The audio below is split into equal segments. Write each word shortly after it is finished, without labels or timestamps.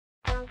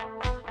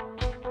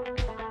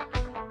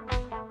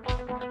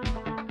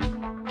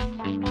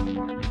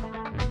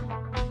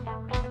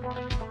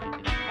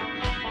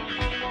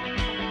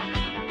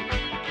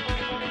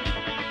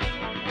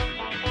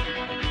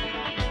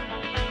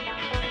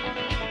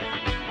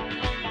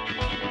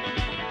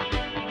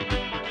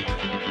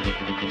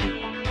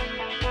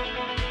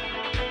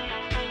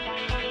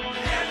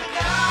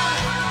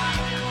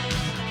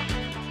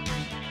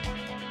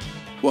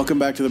Welcome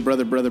back to the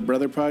Brother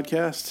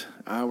podcast.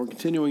 We're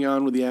continuing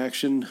on with the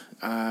action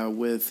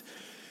with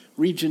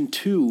Region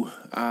 2,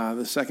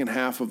 the second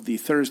half of the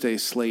Thursday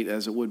slate,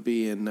 as it would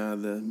be in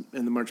the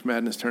March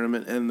Madness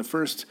tournament. And the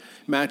first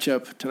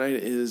matchup tonight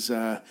is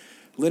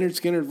Lynyrd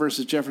Skynyrd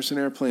versus Jefferson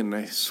Airplane. And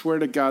I swear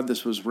to God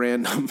this was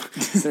random.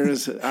 There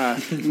is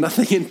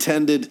nothing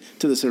intended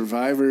to the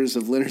survivors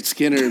of Lynyrd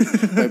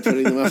Skynyrd by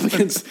putting them up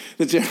against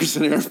the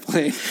Jefferson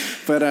Airplane.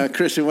 But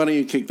Christian, why don't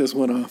you kick this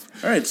one off?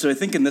 All right, so I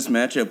think in this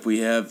matchup we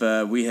have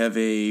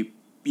a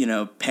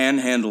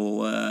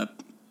panhandle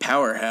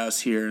powerhouse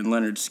here in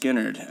Lynyrd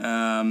Skynyrd.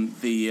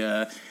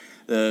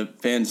 The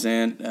Van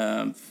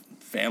Zandt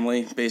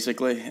family,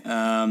 basically.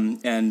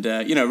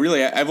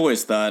 Really, I've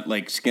always thought,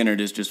 like, Skynyrd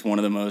is just one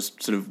of the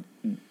most sort of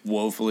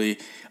woefully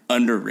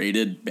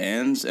underrated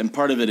bands. And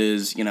part of it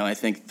is, I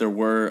think there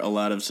were a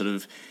lot of sort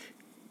of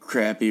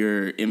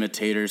crappier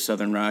imitator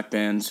Southern rock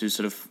bands who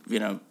sort of,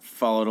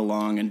 followed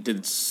along and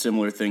did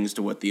similar things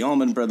to what the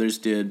Allman Brothers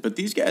did. But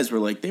these guys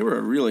were they were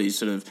a really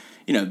sort of,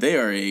 they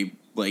are a,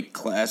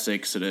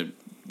 classic sort of,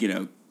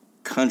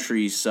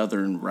 country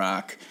Southern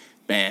rock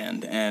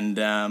band. And,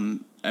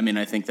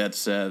 I think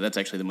that's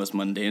actually the most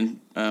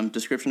mundane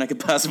description I could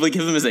possibly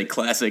give them, as a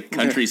classic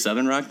country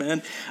Southern rock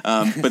band.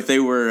 But they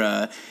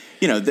were,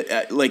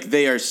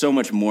 they are so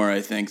much more,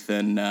 I think,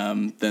 than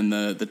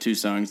the two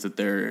songs that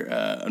they're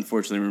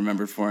unfortunately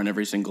remembered for on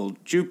every single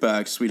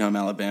jukebox, Sweet Home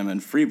Alabama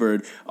and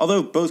Freebird,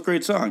 although both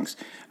great songs.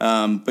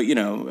 I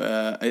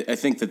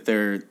think that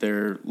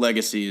their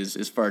legacy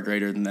is far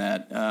greater than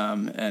that.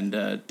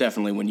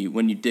 Definitely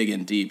when you dig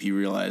in deep, you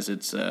realize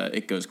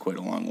it goes quite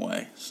a long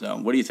way. So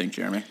what do you think,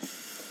 Jeremy?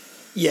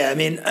 Yeah,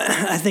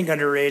 I think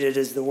underrated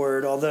is the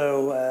word,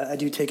 although I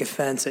do take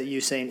offense at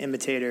you saying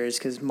imitators,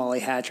 because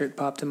Molly Hatchet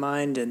popped to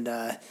mind, and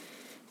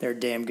they're a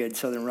damn good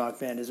Southern rock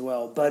band as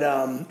well. But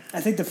I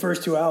think the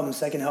first two albums,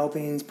 Second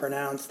Helpings,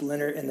 pronounced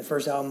Lynyrd, and the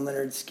first album,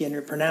 pronounced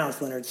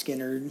Lynyrd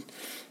Skynyrd,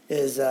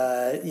 is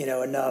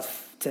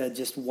enough to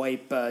just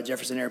wipe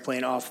Jefferson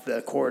Airplane off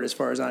the court as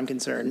far as I'm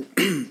concerned.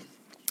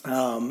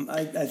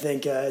 I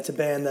think it's a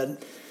band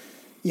that,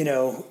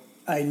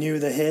 I knew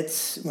the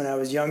hits when I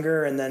was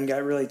younger and then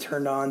got really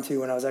turned on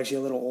to when I was actually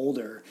a little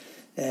older.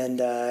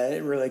 And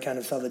it really kind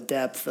of saw the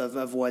depth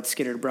of what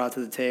Skynyrd brought to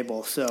the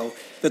table. So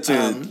that's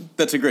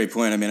a great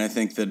point. I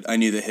think that I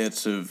knew the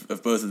hits of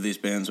both of these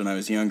bands when I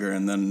was younger,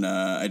 and then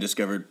I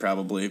discovered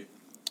probably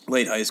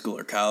late high school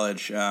or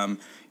college, how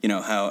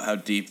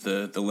deep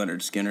the Lynyrd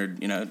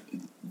Skynyrd,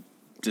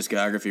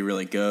 discography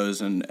really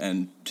goes,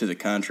 and to the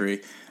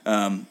contrary.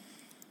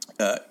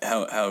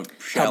 How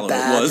shallow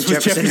it was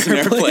with Jefferson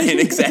Airplane,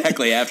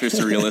 exactly, after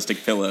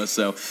Surrealistic Pillow.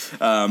 So,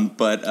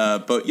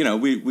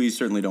 we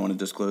certainly don't want to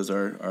disclose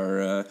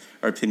our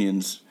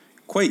opinions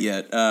quite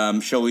yet.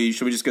 Shall we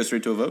just go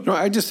straight to a vote? No,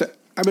 I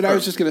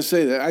was just going to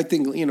say that I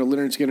think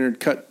Lynyrd Skynyrd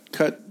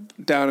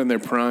cut down in their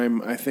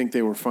prime. I think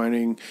they were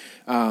finding.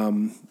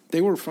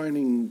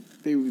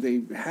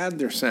 They had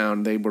their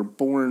sound. They were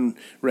born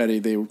ready.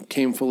 They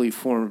came fully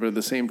formed, but at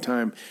the same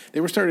time,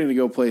 they were starting to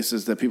go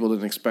places that people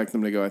didn't expect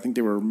them to go. I think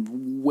they were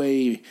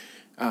way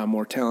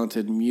more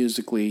talented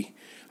musically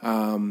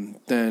than,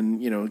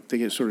 they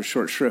get sort of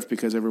short shrift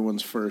because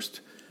everyone's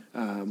first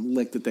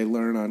lick that they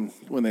learn on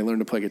when they learn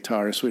to play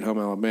guitar is Sweet Home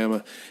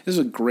Alabama. This is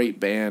a great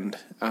band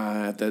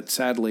that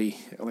sadly,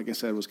 like I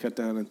said, was cut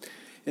down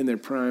in their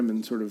prime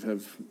and sort of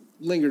have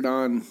lingered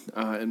on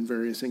in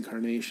various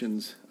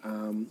incarnations.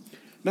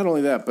 Not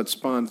only that, but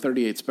Spawn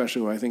 38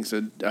 Special, I think, is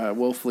a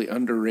woefully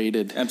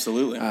underrated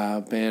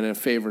band, a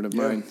favorite of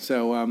mine.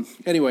 So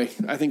anyway,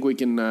 I think we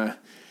can. I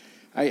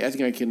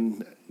think I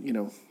can,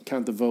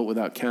 count the vote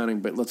without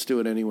counting, but let's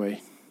do it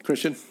anyway.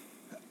 Christian,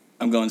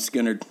 I'm going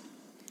Skynyrd.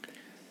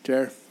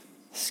 Jer,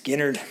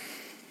 Skynyrd.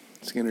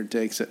 Skynyrd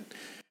takes it.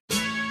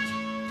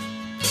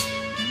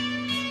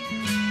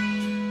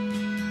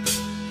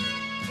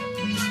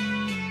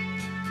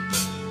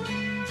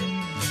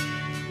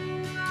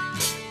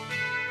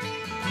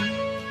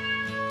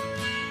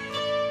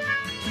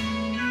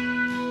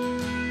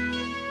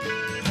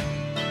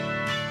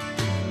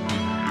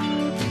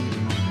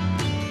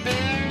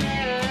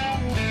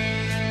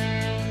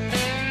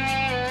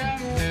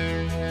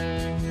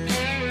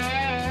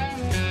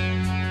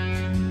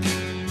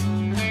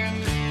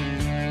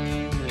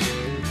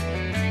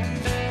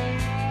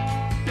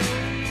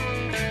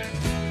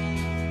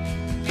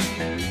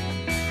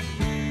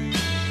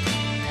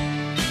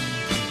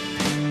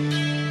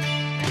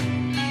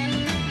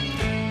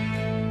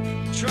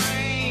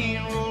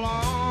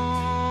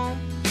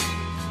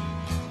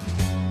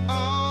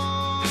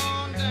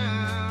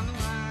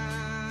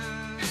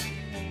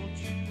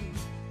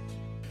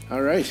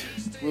 All right,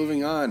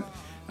 moving on.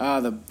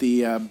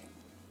 The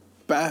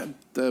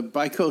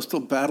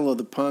Bicoastal Battle of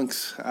the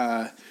Punks,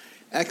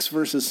 X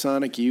versus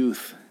Sonic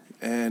Youth,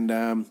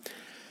 and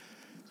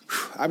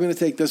I'm going to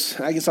take this.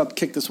 I guess I'll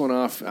kick this one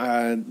off.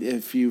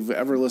 If you've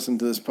ever listened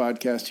to this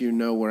podcast, you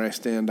know where I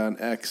stand on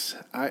X.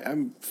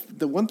 I'm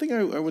the one thing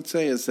I would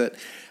say is that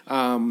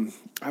I'm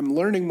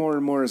learning more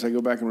and more as I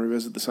go back and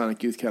revisit the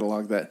Sonic Youth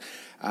catalog that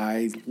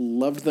I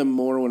loved them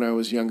more when I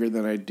was younger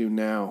than I do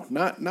now.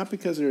 Not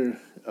because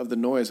of the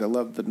noise. I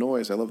love the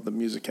noise. I love the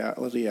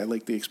musicality. I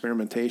like the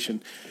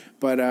experimentation.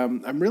 But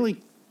I'm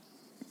really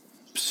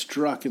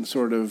struck and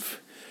sort of,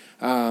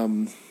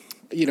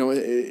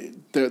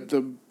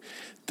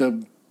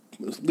 the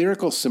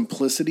lyrical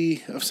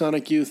simplicity of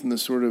Sonic Youth and the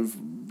sort of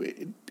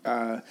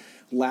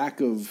lack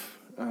of...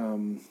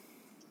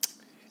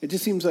 it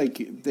just seems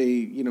like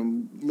they,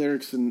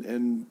 lyrics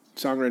and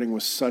songwriting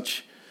was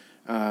such...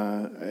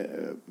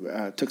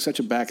 took such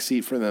a back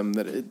seat for them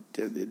that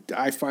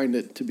I find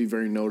it to be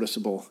very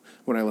noticeable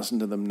when I listen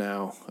to them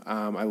now.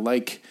 I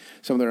like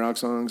some of their rock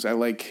songs. I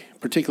like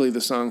particularly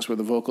the songs where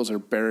the vocals are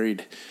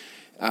buried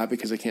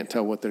because I can't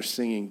tell what they're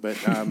singing. But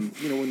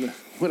when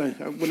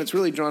it's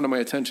really drawn to my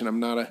attention, I'm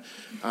not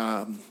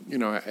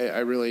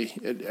it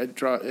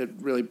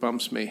really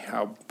bumps me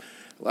how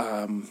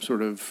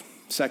sort of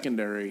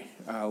secondary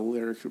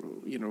lyrics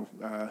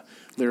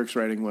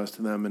writing was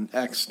to them, and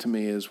X to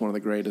me is one of the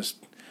greatest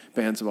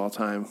bands of all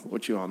time,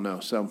 which you all know.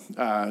 So,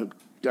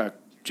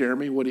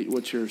 Jeremy,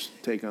 what's your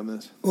take on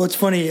this? Well, it's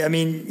funny. I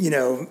mean,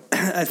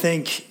 I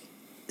think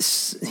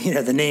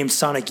the name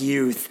Sonic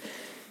Youth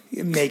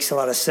makes a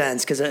lot of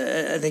sense because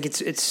I think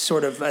it's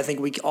sort of, I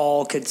think we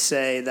all could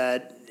say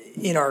that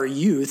in our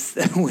youth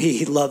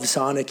we love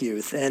Sonic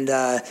Youth, and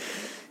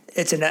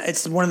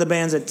it's one of the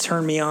bands that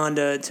turned me on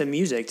to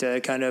music, to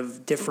kind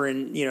of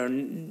different,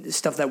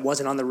 stuff that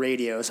wasn't on the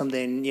radio.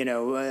 Something,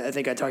 I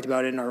think I talked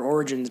about it in our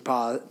Origins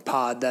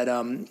pod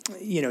that,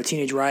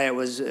 Teenage Riot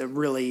was a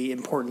really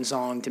important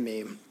song to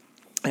me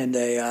and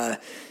a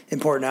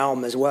important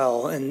album as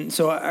well. And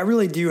so I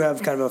really do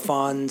have kind of a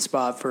fond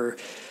spot for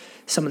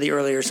some of the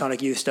earlier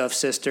Sonic Youth stuff,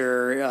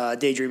 Sister,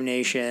 Daydream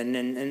Nation,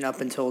 and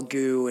up until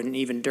Goo and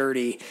even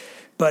Dirty.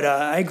 But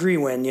I agree,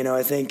 Win.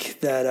 I think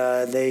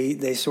that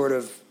they sort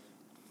of,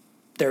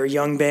 they're a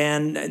young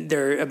band.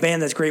 They're a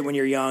band that's great when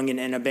you're young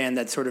and a band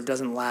that sort of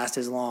doesn't last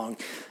as long.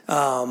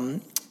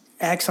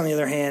 X, on the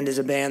other hand, is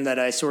a band that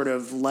I sort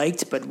of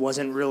liked but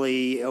wasn't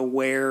really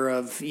aware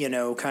of,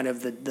 kind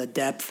of the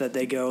depth that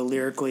they go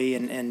lyrically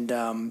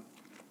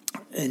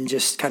and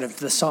just kind of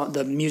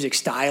the music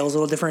style is a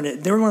little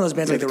different. They were one of those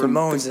bands like the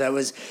Ramones that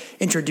was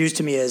introduced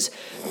to me as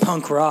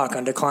punk rock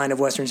on Decline of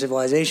Western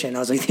Civilization. I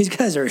was like, these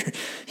guys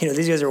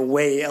are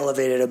way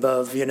elevated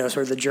above, sort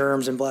of the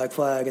Germs and Black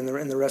Flag and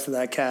the rest of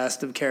that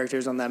cast of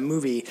characters on that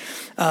movie.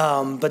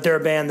 But they're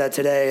a band that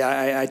today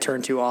I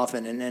turn to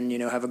often and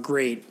have a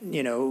great,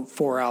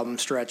 4-album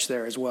stretch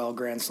there as well,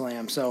 Grand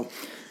Slam. So,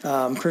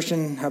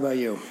 Christian, how about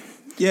you?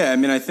 Yeah, I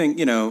mean, I think,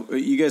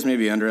 you guys may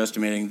be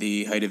underestimating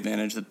the height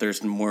advantage that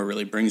Thurston Moore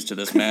really brings to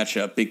this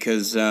matchup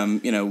because,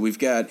 we've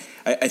got,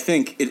 I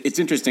think it's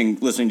interesting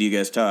listening to you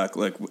guys talk.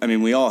 Like, I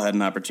mean, we all had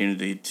an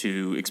opportunity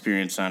to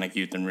experience Sonic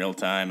Youth in real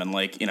time. And,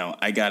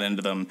 I got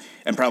into them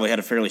and probably had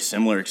a fairly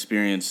similar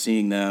experience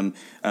seeing them,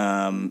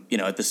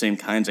 at the same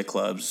kinds of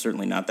clubs,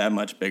 certainly not that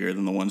much bigger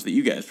than the ones that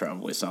you guys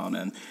probably saw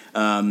them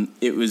in.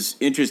 It was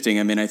interesting.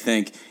 I mean, I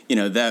think,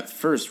 that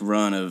first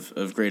run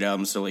of great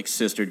albums, so like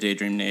Sister,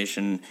 Daydream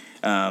Nation,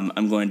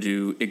 I'm going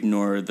to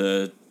ignore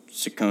the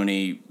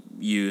Ciccone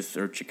Youth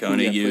or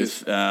Ciccone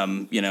Youth,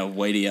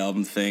 Whitey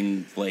album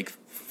thing, like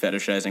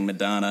fetishizing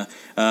Madonna,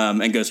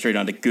 and go straight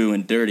on to Goo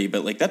and Dirty.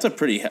 But that's a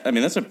pretty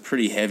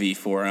heavy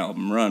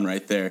 4-album run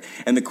right there.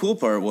 And the cool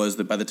part was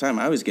that by the time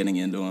I was getting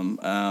into them,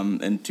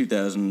 in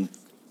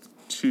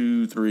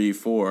 2002, 3,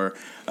 4,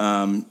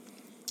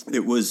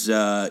 it was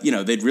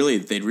they'd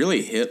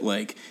really hit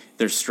like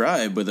their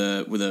stride with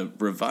a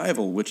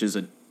revival, which is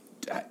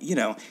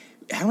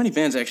how many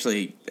bands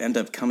actually end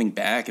up coming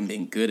back and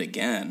being good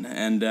again?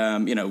 And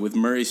with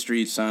Murray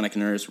Street, Sonic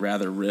and Earth,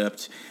 Rather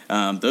Ripped,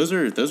 those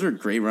are a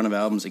great run of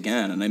albums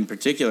again. And in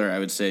particular, I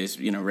would say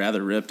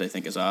Rather Ripped I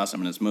think is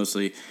awesome, and it's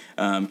mostly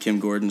Kim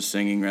Gordon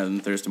singing rather than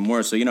Thurston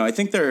Moore. So I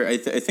think I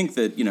think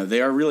that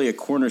they are really a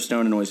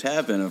cornerstone and always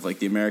have been of like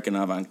the American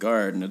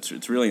avant-garde, and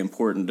it's really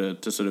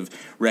important to sort of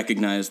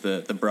recognize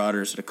the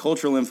broader sort of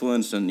cultural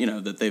influence and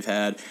that they've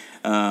had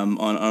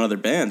on other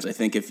bands. I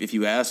think if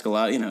you ask a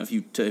lot,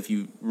 if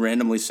you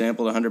randomly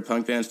sampled 100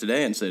 punk bands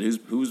today and said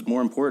who's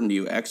more important to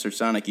you, X or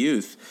Sonic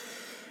Youth,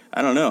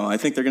 I don't know. I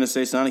think they're going to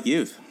say Sonic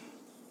Youth.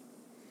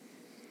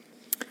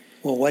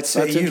 Well, what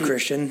say you,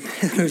 Christian?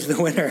 Who's the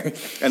winner?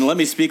 And let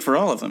me speak for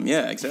all of them.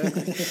 Yeah,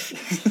 exactly.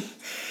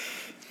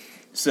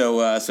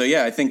 So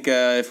yeah, I think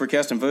if we're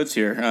casting votes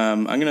here,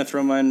 I'm going to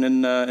throw mine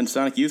in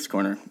Sonic Youth's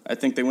corner. I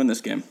think they win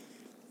this game.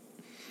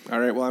 All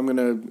right. Well, I'm going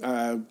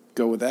to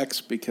go with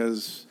X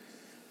because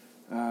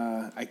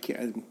I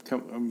can't.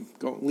 I'm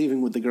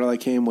leaving with the girl I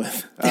came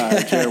with.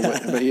 Jared,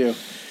 what about you?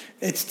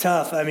 It's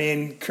tough. I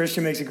mean,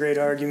 Christian makes a great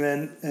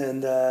argument,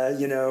 and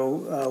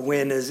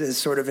Win is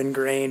sort of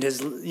ingrained.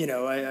 His,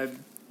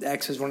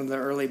 X is one of the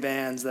early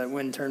bands that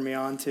Win turned me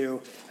on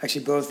to.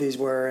 Actually, both these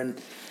were,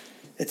 and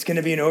It's going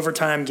to be an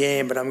overtime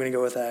game, but I'm going to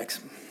go with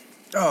X.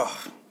 Oh,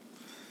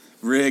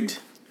 rigged.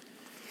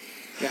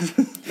 Yeah,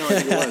 no,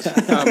 I think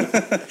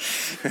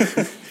it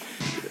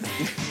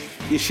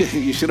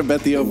was. You should have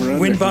bet the over-under.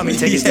 Win bought me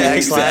tickets to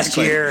X last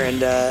exactly. year, and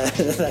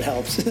that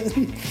helps.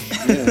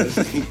 Yeah,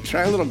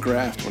 try a little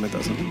graft when it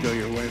doesn't go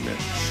your way, man.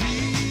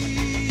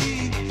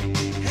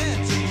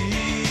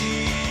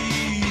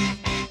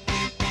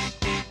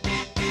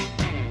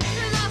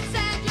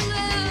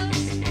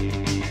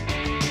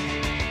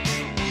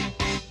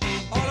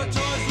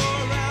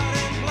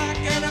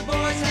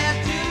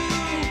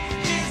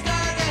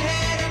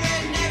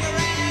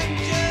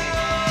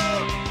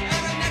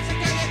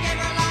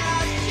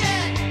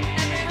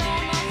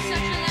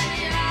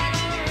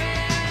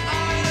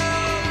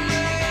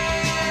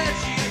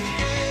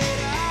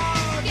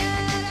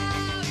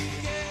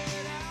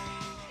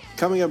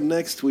 Coming up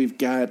next, we've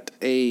got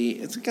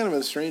it's kind of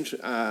a strange,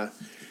 this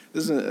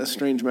is a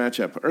strange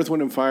matchup. Earth,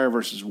 Wind & Fire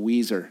versus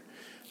Weezer.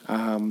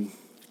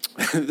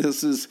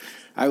 This is,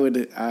 I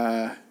would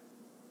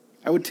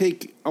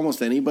take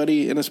almost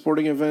anybody in a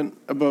sporting event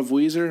above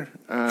Weezer.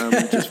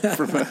 Just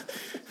from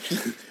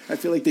I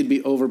feel like they'd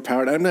be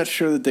overpowered. I'm not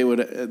sure that they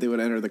would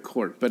enter the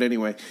court. But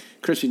anyway,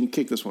 Christian, you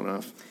kick this one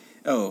off.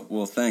 Oh,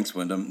 well, thanks,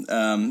 Wyndham.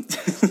 I'm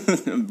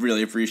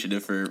really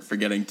appreciative for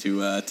getting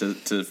to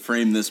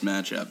frame this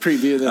matchup.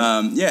 Preview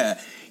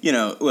this.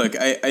 Yeah, look,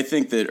 I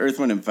think that Earth,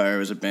 Wind & Fire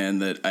was a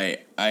band that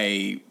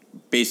I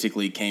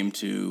basically came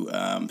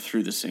to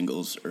through the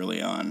singles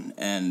early on.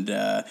 And,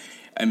 they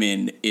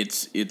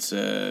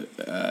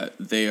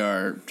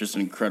are just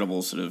an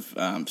incredible sort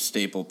of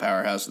staple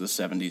powerhouse of the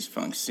 70s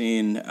funk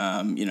scene,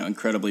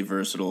 incredibly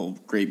versatile,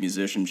 great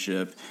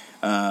musicianship.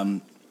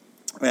 And,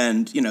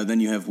 then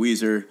you have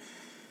Weezer.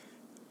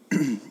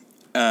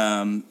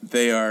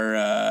 They are,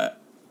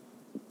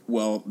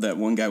 that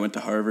one guy went to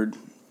Harvard.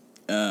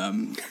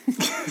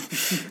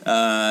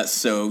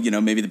 So,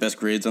 maybe the best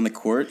grades on the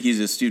court. He's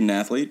a student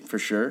athlete for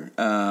sure.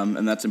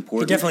 And that's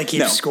important. He definitely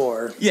keeps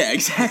score. Yeah,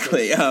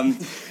 exactly. No.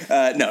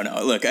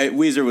 Look,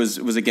 Weezer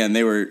was again,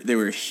 they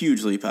were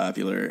hugely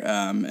popular,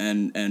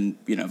 and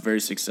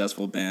very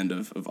successful band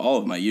of all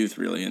of my youth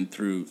really, and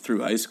through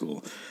high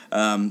school.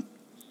 I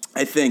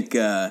think,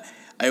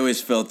 I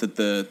always felt that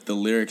the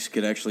lyrics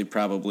could actually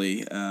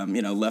probably,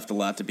 left a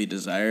lot to be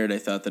desired. I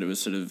thought that it was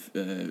sort of,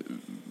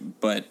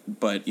 but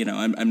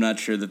I'm not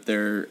sure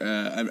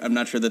that I'm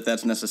not sure that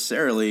that's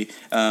necessarily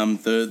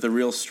the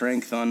real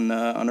strength on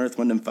Earth,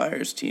 Wind &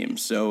 Fire's team.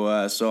 So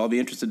I'll be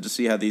interested to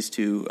see how these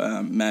two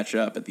match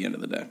up at the end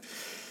of the day.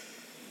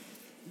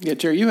 Yeah,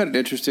 Jerry, you had an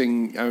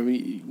interesting.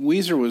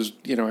 Weezer was.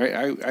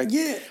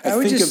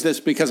 I think of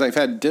this because I've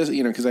had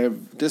because I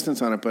have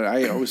distance on it, but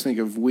I always think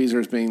of Weezer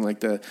as being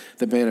like the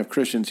band of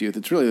Christian's youth.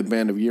 It's really the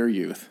band of your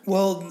youth.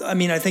 Well,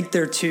 I think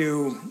they're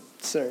two.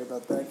 Sorry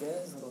about that,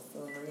 guys. A little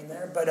phone ringing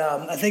there, but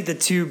I think the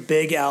two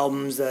big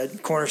albums,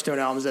 that cornerstone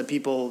albums that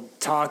people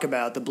talk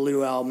about, the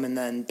Blue Album and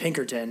then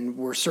Pinkerton,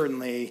 were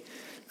certainly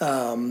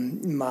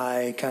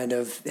my kind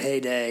of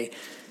heyday.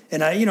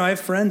 And I have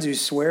friends who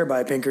swear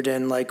by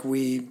Pinkerton like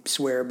we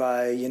swear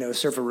by,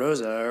 Surfer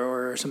Rosa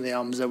or some of the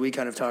albums that we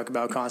kind of talk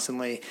about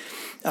constantly.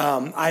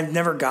 I've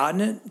never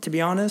gotten it, to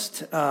be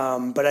honest,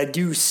 but I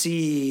do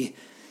see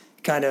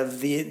kind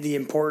of the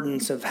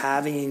importance of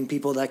having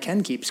people that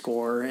can keep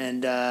score.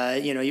 And,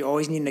 you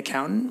always need an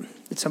accountant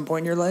at some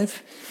point in your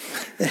life.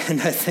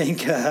 And I think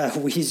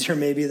Weezer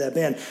may be that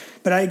band.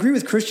 But I agree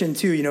with Christian,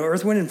 too.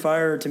 Earth, Wind &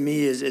 Fire, to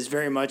me, is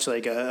very much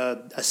like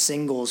a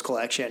singles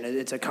collection.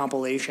 It's a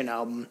compilation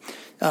album.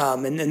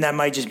 And that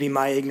might just be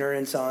my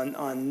ignorance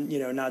on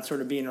not sort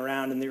of being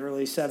around in the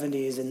early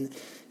 70s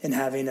and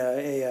having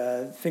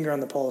a finger on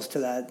the pulse to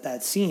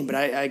that scene. But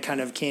I kind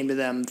of came to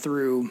them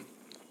through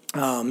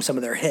some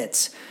of their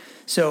hits.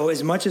 So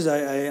as much as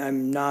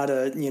I'm not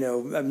I've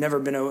never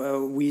been a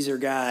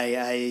Weezer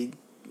guy,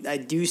 I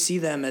do see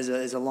them as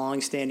a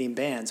long-standing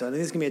band. So I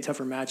think it's going to be a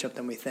tougher matchup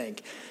than we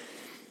think.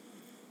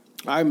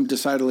 I'm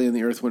decidedly in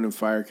the Earth, Wind &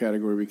 Fire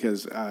category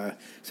because,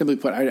 simply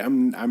put,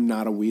 I'm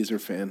not a Weezer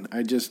fan.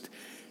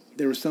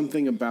 There was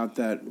something about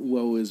that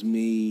woe is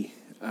me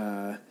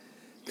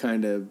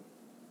kind of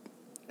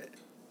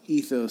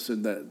ethos,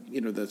 and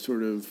that, that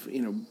sort of,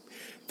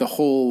 the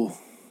whole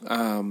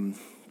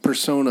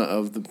persona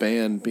of the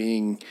band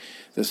being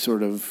this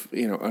sort of,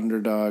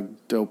 underdog,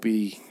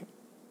 dopey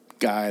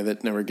guy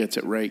that never gets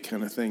it right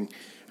kind of thing.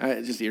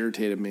 It just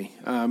irritated me.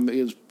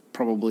 It was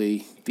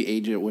probably the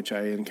age at which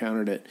I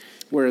encountered it,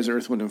 whereas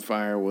Earth, Wind &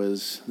 Fire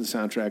was the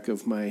soundtrack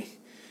of my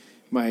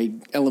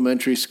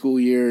elementary school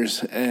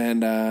years,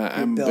 and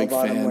I'm a big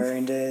fan. Bell-bottom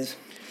wearing days.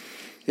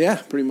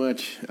 Yeah, pretty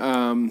much.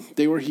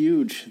 They were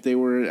huge. They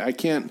were. I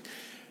can't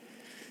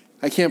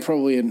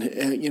probably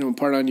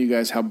impart on you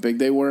guys how big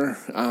they were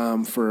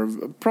for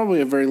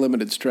probably a very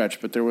limited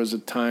stretch. But there was a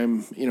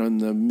time, in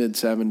the mid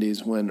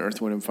 '70s when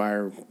Earth, Wind &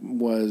 Fire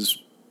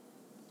was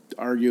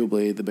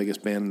arguably the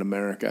biggest band in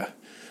America.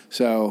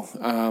 So,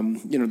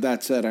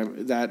 that said,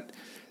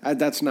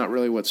 that's not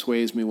really what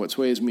sways me. What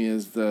sways me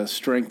is the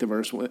strength of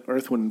Earth,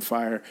 Wind, and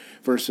Fire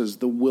versus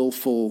the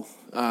willful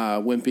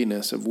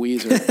wimpiness of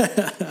Weezer.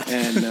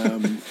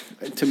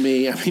 And to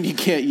me, I mean, you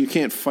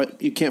can't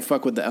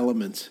fuck with the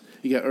elements.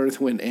 You got Earth,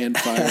 Wind, and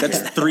Fire.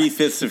 That's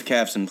 3/5 of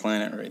Captain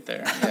Planet right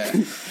there.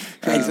 Yeah.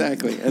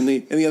 Exactly, and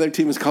the other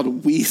team is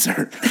called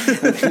Weezer.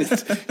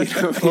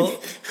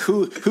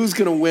 Who's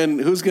gonna win?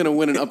 Who's gonna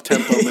win an up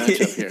tempo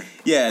matchup here?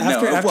 Yeah,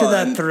 after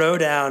that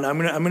throwdown,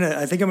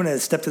 I think I'm gonna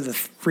step to the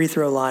free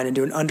throw line and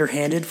do an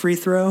underhanded free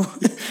throw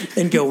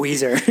and go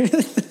Weezer.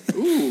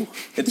 Ooh,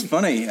 it's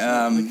funny.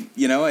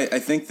 I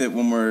think that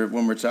when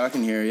we're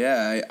talking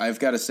here, I've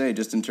got to say,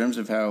 just in terms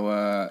of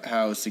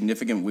how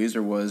significant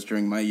Weezer was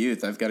during my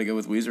youth, I've got to go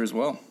with Weezer as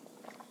well.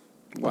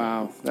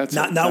 Wow, that's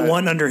not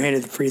one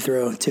underhanded free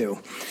throw too.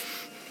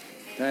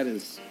 That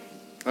is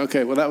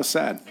okay. Well, that was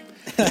sad.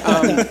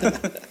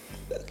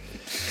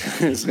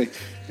 It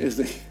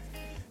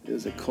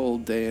was a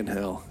cold day in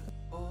hell.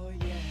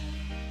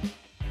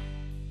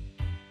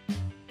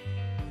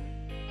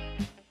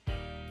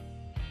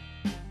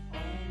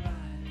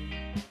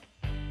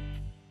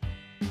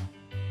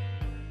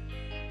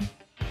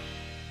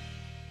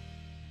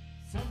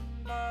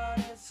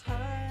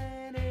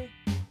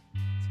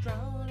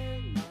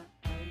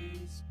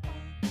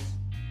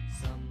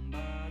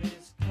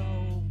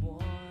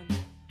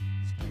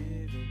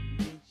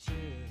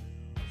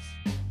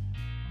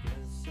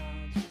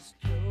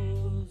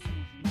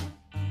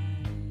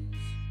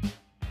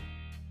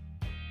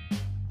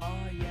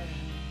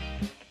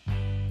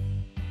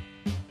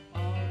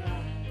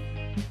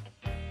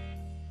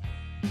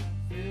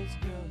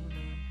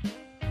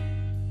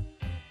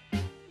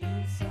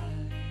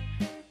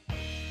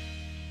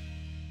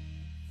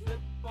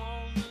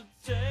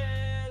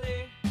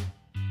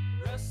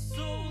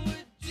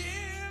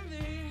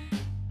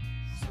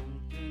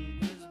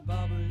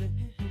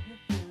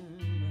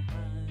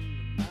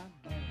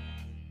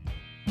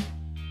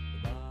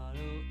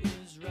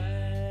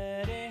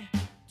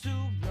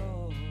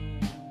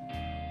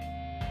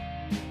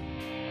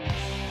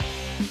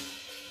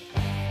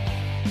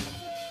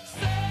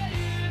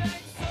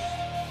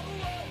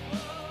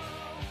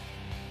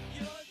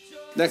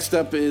 Next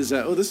up is,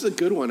 this is a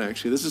good one,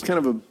 actually. This is kind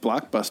of a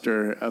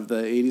blockbuster of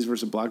the 80s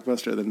versus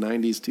blockbuster of the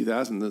 90s,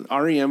 2000s. The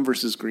REM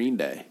versus Green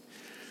Day.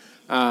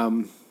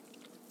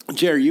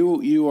 Jer,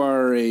 you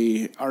are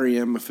a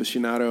REM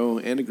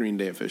aficionado and a Green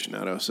Day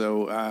aficionado.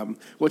 So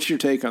what's your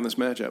take on this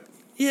matchup?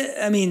 Yeah,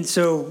 I mean,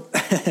 so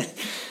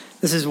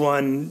this is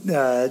one,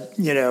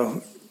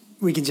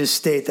 we can just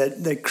state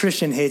that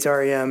Christian hates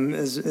REM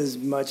as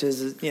much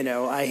as,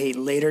 I hate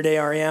later day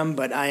REM,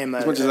 but I am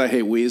as much as I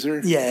hate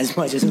Weezer. Yeah, as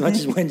much as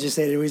Wayne just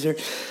hated Weezer.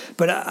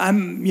 But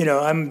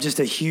I'm just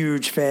a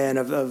huge fan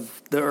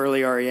of the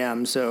early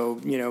REM.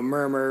 So,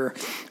 Murmur,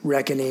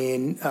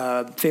 Reckoning,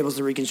 Fables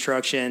of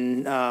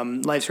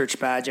Reconstruction, Life Search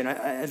Pageant,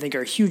 I think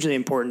are hugely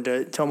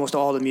important to almost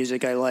all the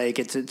music I like.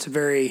 It's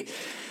very,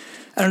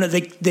 I don't know,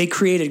 they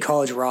created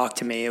college rock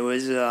to me.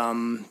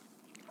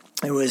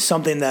 It was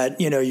something that,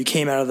 you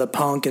came out of the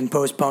punk and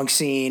post-punk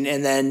scene,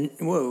 and then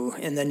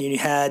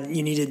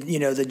you needed,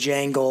 the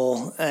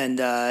jangle, and,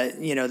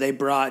 they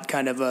brought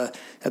kind of a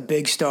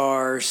big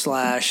star /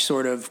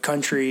 sort of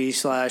country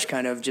 /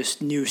 kind of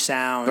just new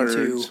sound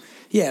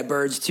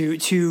Birds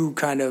to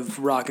kind of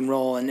rock and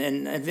roll,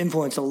 and have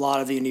influenced a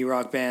lot of the indie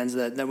rock bands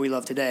that we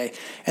love today.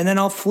 And then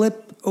I'll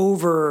flip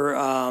over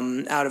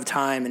Out of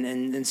Time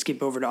and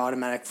skip over to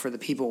Automatic for the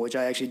People, which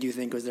I actually do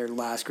think was their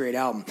last great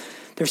album.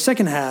 Their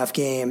second half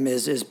game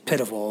is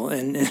pitiful,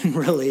 and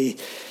really,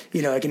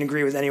 I can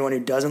agree with anyone who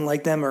doesn't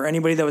like them or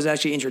anybody that was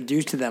actually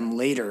introduced to them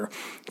later,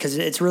 because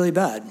it's really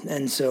bad.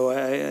 And so, I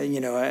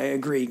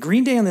agree.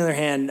 Green Day, on the other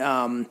hand,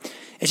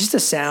 it's just a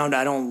sound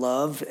I don't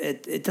love.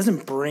 It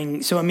doesn't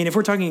bring... So, I mean, if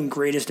we're talking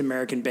greatest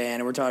American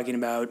band, and we're talking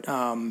about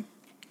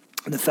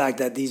the fact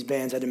that these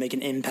bands had to make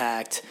an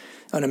impact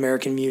on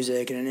American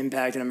music and an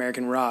impact on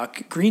American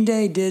rock, Green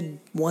Day did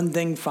one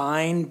thing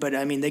fine, but,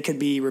 I mean, they could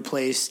be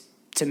replaced,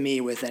 to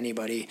me, with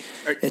anybody.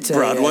 It's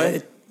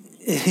Broadway?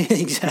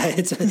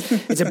 Exactly. It's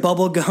a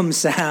bubblegum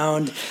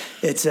sound.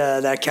 It's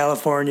that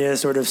California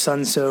sort of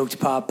sun-soaked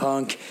pop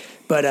punk.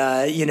 But,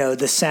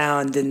 the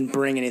sound didn't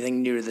bring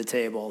anything new to the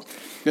table.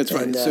 That's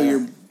right.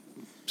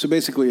 So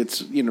basically it's,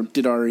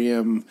 did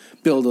REM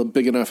build a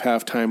big enough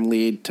halftime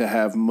lead to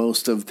have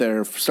most of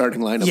their starting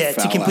lineup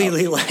foul to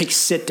completely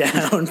sit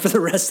down for the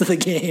rest of the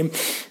game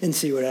and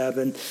see what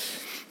happened.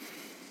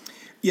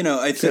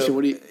 I think.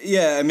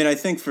 I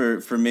think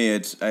for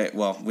me,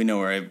 we know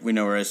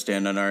where I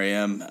stand on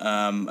REM.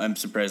 I'm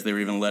surprised they were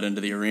even let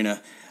into the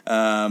arena.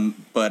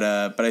 But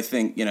I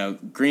think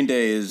Green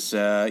Day is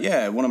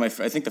one of my.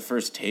 I think the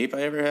first tape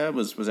I ever had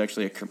was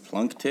actually a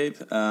Kerplunk tape.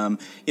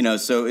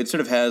 So it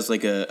sort of has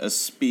like a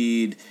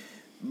speed,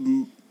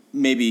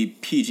 maybe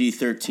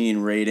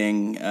PG-13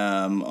 rating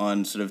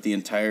on sort of the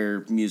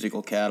entire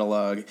musical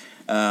catalog.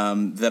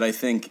 That I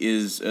think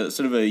is sort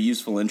of a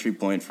useful entry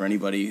point for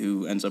anybody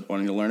who ends up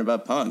wanting to learn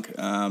about punk.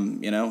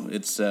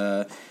 It's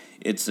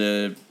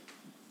a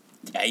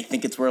I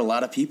think it's where a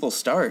lot of people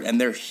start,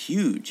 and they're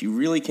huge. You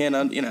really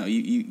can't,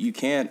 you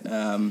can't.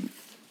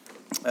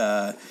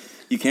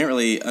 You can't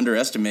really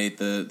underestimate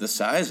the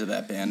size of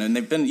that band, and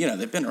they've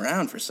been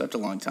around for such a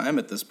long time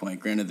at this point.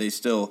 Granted, they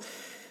still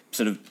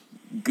sort of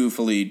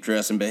goofily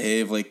dress and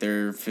behave like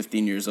they're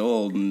 15 years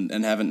old,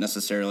 and haven't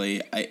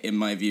necessarily, in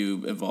my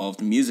view,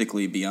 evolved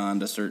musically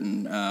beyond a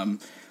certain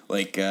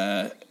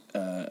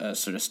a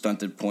sort of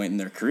stunted point in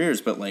their careers.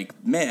 But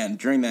man,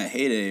 during that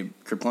heyday,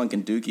 Kerplunk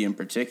and Dookie in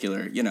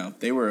particular,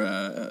 they were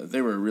a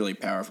really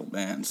powerful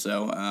band.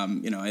 So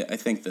I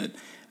think that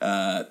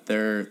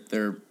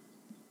they're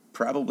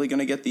probably going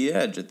to get the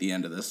edge at the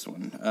end of this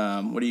one.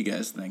 What do you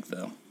guys think,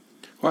 though?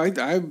 Well,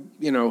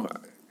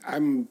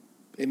 I'm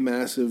a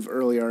massive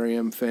early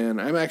REM fan.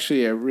 I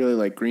really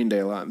like Green Day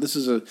a lot. This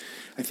is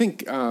I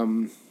think,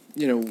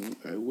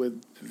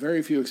 with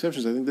very few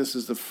exceptions, I think this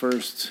is the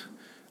first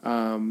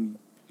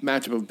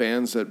matchup of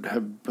bands that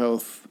have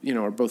both,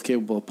 are both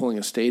capable of pulling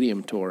a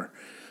stadium tour,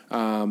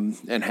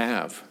 and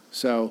have.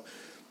 So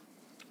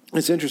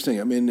it's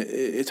interesting. I mean,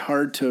 it's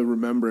hard to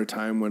remember a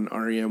time when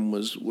REM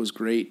was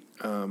great.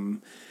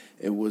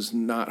 It was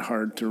not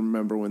hard to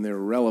remember when they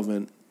were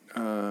relevant,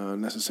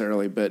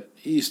 necessarily, but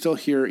you still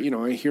hear,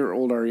 I hear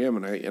old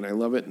REM and I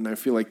love it, and I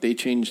feel like they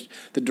changed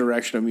the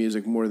direction of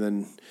music more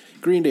than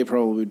Green Day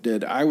probably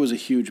did. I was a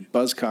huge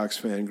Buzzcocks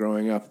fan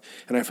growing up,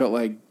 and I felt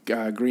like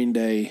Green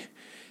Day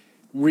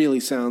really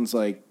sounds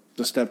like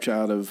the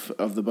stepchild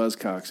of the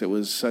Buzzcocks. It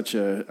was such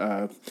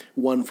a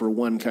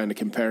one-for-one kind of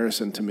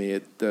comparison to me.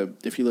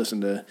 If you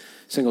listen to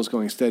Singles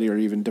Going Steady or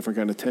even Different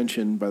Kind of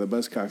Tension by the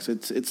Buzzcocks,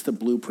 it's the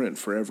blueprint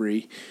for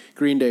every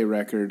Green Day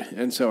record.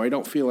 And so I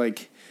don't feel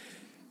like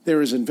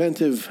they're as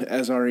inventive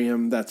as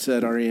REM. That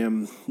said,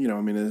 REM,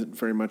 it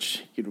very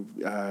much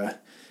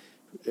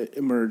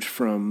emerged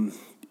from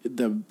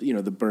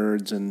the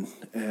Byrds and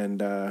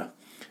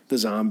the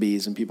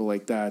Zombies and people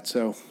like that.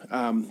 So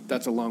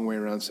that's a long way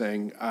around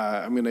saying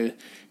I'm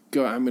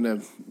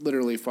gonna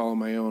literally follow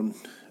my own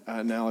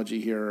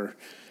analogy here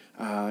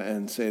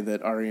and say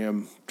that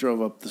REM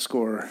drove up the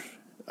score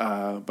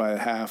by a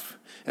half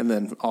and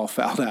then all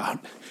fouled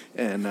out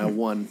and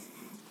won.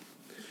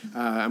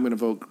 I'm gonna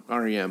vote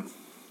REM.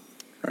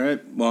 All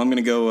right. Well, I'm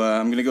gonna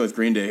go with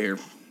Green Day here.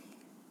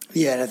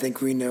 Yeah, and I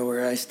think we know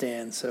where I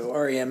stand. So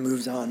REM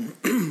moves on.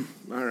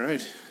 All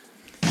right.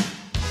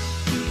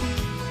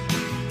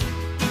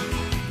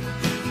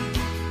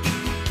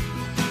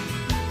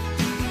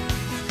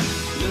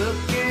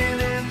 Looking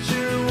at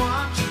your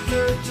watch a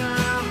third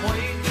time,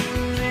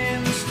 waiting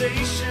in the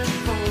station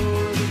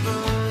for the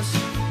bus.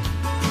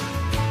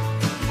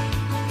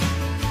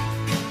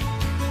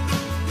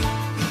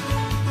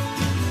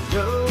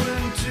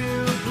 Going to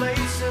a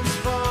place that's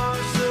far,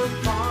 so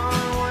far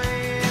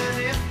away, and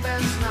if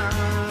that's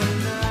not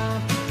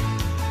enough,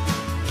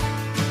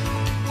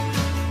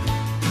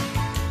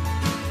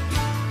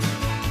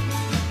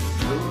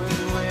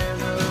 going where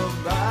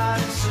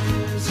nobody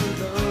says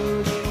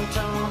hello, they don't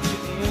talk to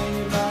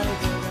anybody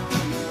they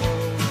don't know.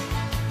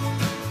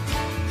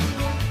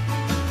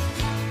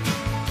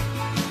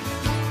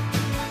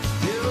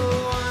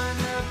 You'll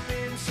wind up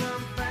in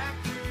some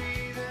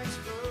factory that's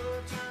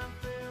full-time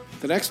filled.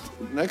 The next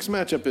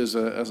matchup is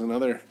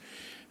another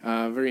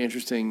very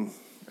interesting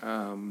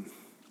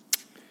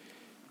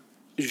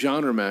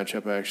genre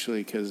matchup,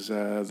 actually, because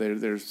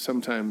they're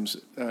sometimes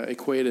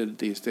equated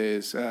these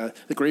days. The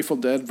Grateful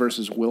Dead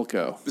versus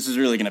Wilco. This is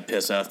really going to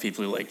piss off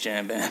people who like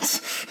jam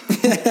bands.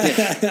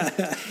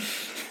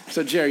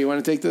 So, Jerry, you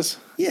want to take this?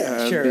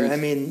 Yeah, sure. I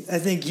mean, I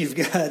think you've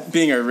got...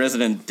 Being our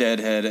resident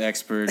Deadhead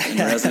expert in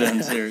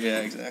residence here. Yeah,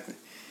 exactly.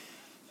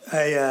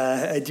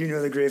 I do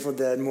know the Grateful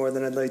Dead more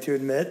than I'd like to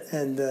admit,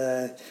 and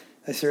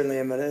I certainly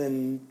am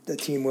a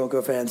Team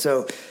Wilco fan.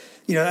 So,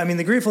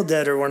 the Grateful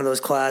Dead are one of those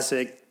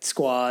classic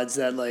squads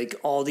that, like,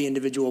 all the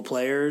individual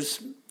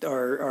players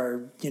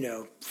are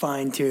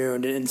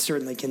fine-tuned and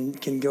certainly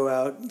can go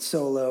out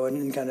solo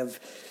and kind of,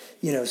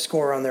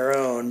 score on their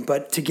own.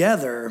 But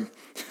together,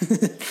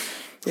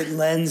 it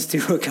lends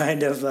to a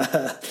kind of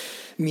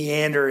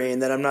meandering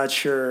that I'm not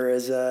sure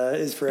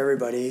is for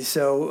everybody.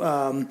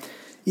 So,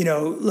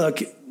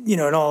 look...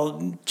 and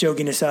all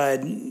joking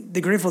aside,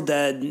 the Grateful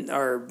Dead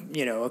are,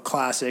 a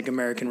classic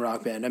American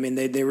rock band. I mean,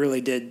 they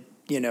really did,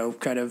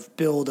 kind of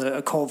build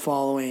a cult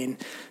following.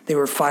 They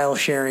were file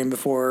sharing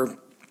before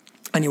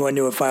anyone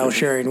knew what file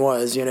sharing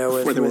was,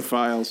 Before there were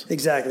files.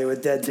 Exactly,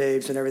 with dead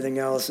tapes and everything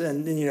else.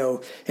 And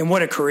and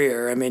what a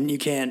career. I mean, you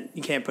can't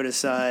put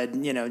aside,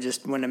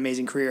 just one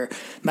amazing career.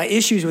 My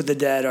issues with the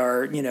Dead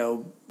are,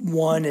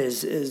 one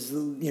is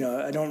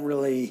I don't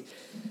really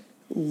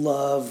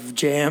love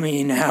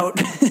jamming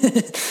out.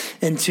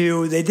 And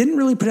two, they didn't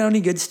really put out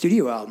any good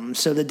studio albums.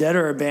 So the Dead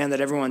are a band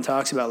that everyone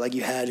talks about, like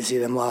you had to see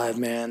them live,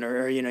 man,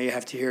 or you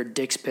have to hear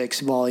Dick's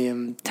Picks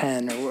Volume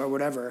 10 or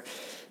whatever.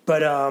 But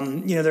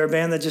they're a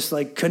band that just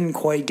like couldn't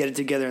quite get it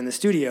together in the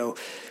studio.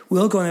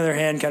 Wilco, on the other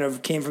hand, kind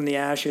of came from the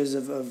ashes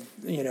of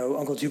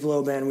Uncle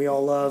Tupelo band we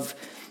all love,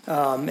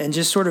 and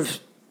just sort of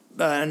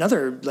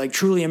another like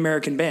truly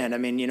American band. I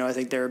mean, I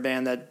think they're a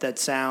band that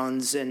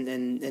sounds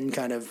and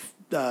kind of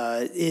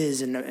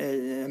is an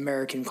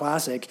American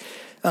classic,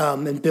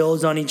 and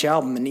builds on each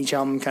album, and each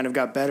album kind of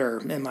got better,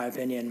 in my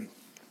opinion.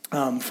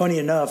 Funny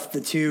enough,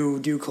 the two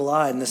do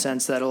collide in the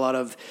sense that a lot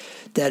of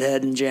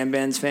Deadhead and Jam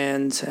Bands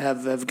fans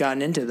have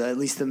gotten into at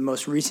least the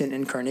most recent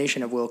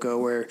incarnation of Wilco,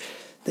 where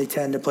they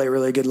tend to play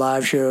really good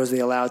live shows, they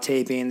allow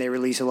taping, they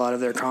release a lot of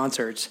their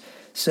concerts.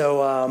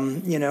 So,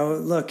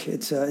 look,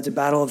 it's a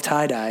battle of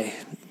tie-dye.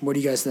 What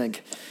do you guys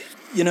think?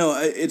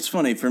 It's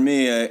funny. For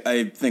me,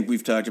 I think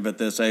we've talked about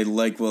this. I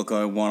like Wilco.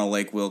 I want to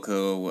like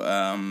Wilco.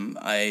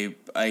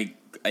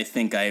 I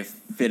think I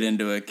fit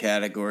into a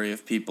category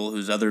of people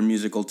whose other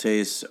musical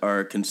tastes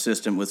are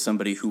consistent with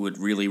somebody who would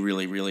really,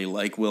 really, really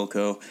like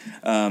Wilco.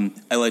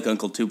 I like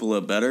Uncle Tupelo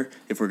better,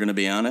 if we're going to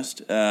be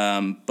honest.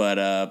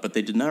 But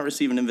they did not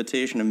receive an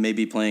invitation and may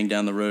be playing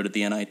down the road at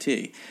the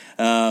NIT.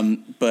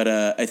 But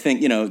I think,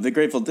 the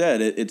Grateful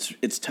Dead,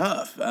 it's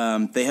tough.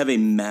 They have a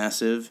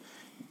massive,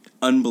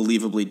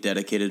 unbelievably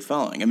dedicated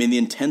following. I mean, the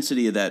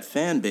intensity of that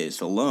fan base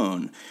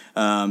alone,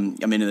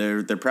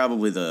 they're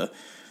probably the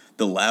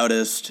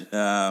loudest,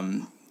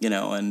 and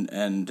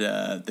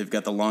they've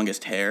got the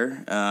longest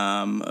hair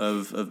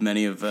of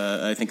many of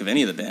I think of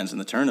any of the bands in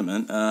the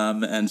tournament,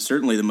 and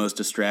certainly the most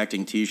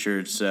distracting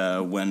T-shirts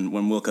when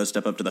Wilco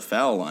step up to the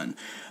foul line.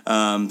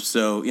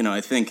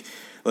 I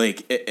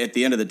think at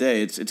the end of the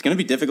day, it's going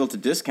to be difficult to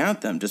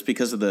discount them just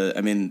because of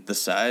the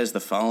size, the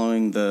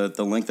following,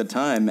 the length of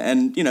time,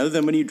 and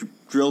then when you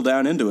drill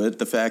down into it,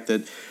 the fact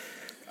that.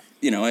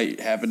 I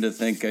happen to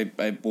think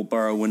I will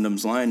borrow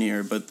Wyndham's line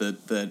here, but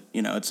that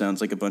it sounds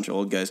like a bunch of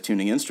old guys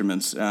tuning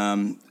instruments.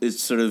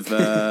 It's sort of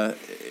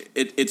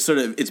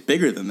it's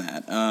bigger than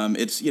that.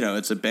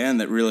 It's a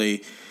band that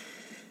really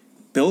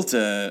built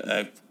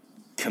a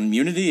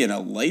community and a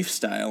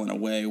lifestyle in a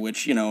way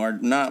which are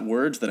not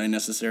words that I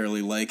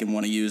necessarily like and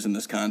want to use in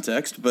this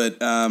context, but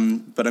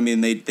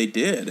they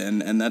did,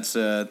 and that's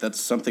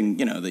something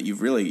that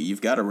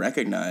you've got to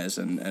recognize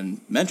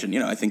and mention.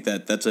 I think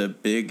that's a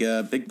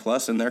big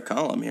plus in their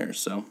column here.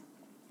 So.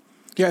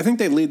 Yeah, I think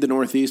they lead the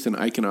Northeast in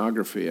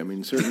iconography. I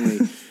mean,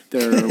 certainly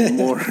there are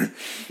more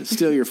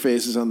Steal Your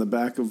Faces on the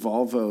back of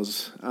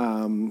Volvos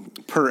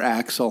per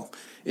axle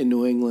in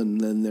New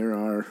England than there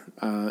are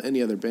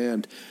any other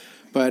band.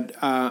 But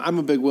I'm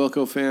a big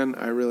Wilco fan.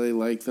 I really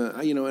like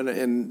I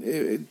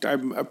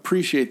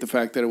appreciate the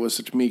fact that it was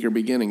such meager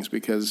beginnings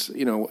because,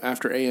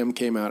 after AM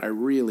came out, I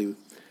really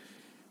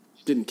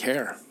didn't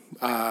care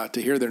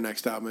to hear their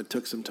next album. It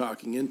took some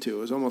talking into.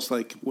 It was almost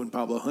like when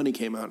Pablo Honey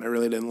came out, and I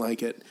really didn't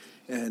like it.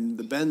 And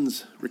the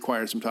Bends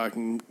required some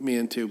talking me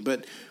into.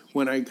 But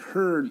when I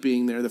heard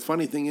Being There, the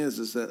funny thing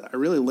is that I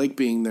really like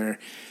Being There,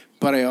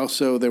 but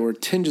there were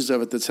tinges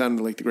of it that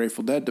sounded like the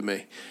Grateful Dead to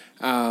me.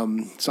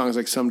 Songs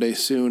like Someday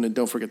Soon and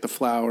Don't Forget the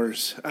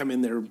Flowers. I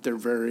mean, they're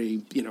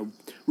very,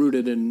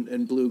 rooted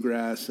in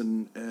bluegrass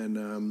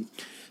and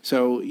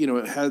so,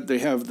 they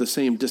have the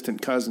same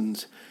distant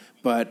cousins,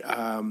 but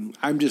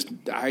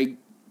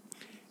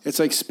it's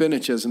like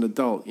spinach as an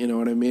adult, you know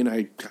what I mean?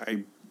 I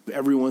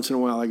every once in a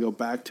while I go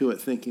back to it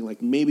thinking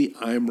like maybe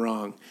I'm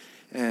wrong.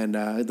 And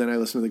then I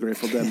listen to the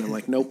Grateful Dead, and I'm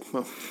like, nope,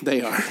 well,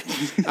 they are.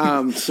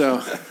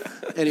 So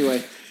anyway,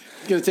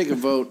 I'm going to take a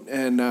vote,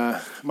 and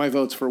my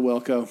vote's for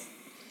Wilco.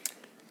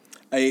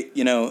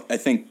 I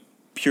think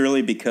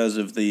purely because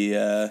of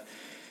their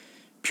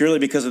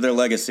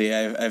legacy,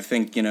 I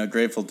think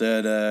Grateful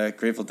Dead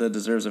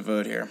deserves a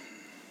vote here.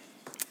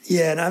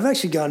 Yeah, and I've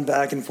actually gone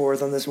back and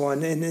forth on this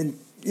one, and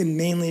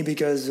mainly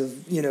because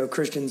of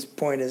Christian's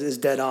point is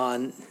dead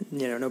on.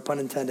 No pun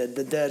intended.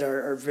 The Dead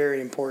are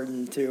very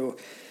important to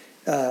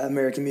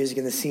American music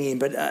in the scene,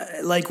 but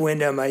like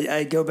Wyndham,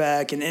 I go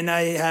back and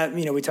I have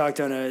we talked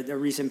on a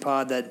recent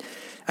pod that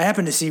I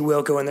happened to see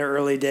Wilco in their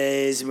early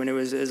days when it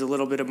was a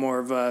little bit of more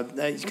of a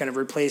kind of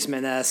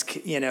replacement-esque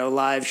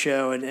live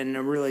show and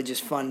a really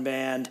just fun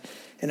band,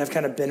 and I've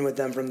kind of been with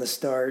them from the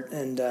start,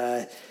 and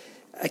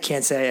I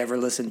can't say I ever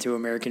listened to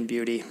American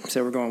Beauty,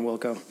 so we're going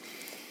Wilco.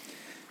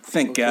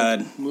 Thank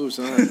God. Moves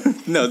on.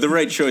 No, the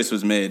right choice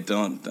was made.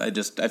 I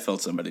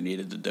felt somebody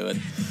needed to do it.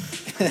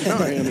 No,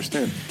 I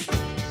understand.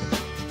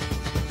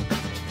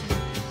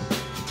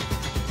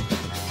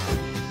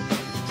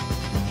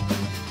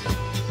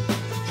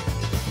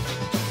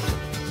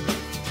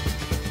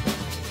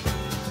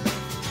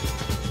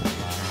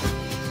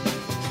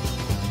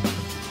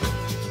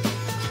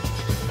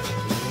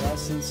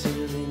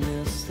 Sincerely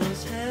miss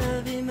those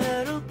heavy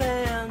metal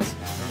bands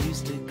I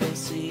used to go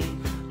see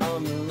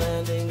on the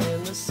landing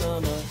in the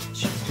summer.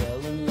 She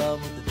fell in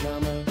love with the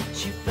drummer.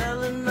 She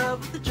fell in love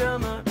with the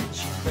drummer.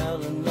 She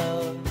fell in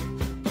love.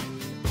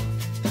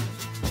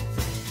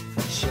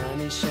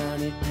 Shiny,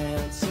 shiny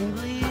pants and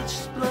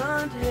bleached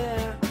blonde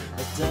hair.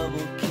 A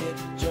double kick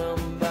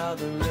drum by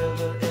the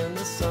river in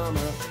the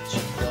summer. She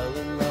fell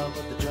in love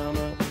with the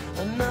drummer.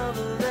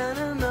 Another then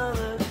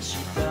another. She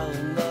fell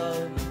in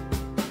love.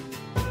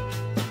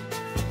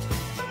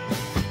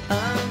 I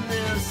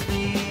miss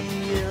the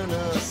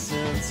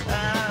innocence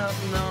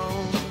I've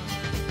known.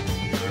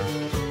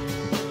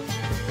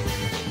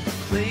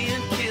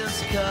 Playing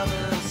Kiss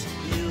covers,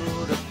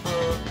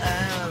 beautiful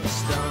and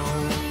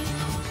stone.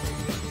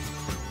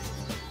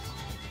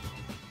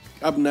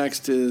 Up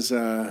next is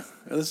this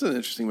is an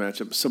interesting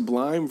matchup: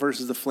 Sublime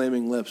versus the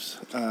Flaming Lips.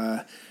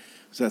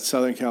 Is that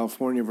Southern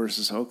California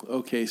versus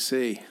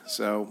OKC?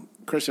 So,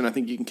 Christian, I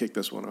think you can kick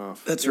this one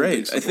off. That's You're a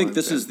right. big I think Sublime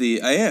this fan. is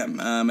the. I am.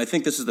 I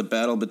think this is the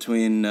battle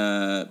between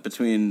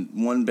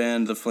one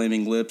band, the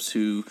Flaming Lips,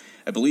 who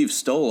I believe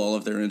stole all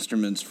of their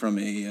instruments from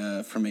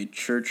a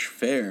church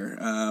fair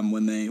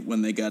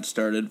when they got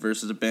started,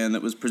 versus a band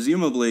that was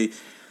presumably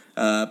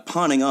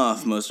pawning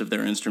off most of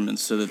their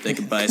instruments so that they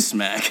could buy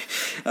Smack.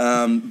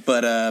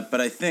 But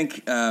I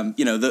think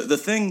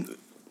the thing.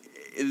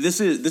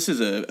 This is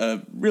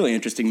a really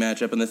interesting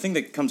matchup, and the thing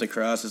that comes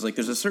across is like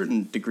there's a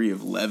certain degree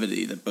of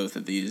levity that both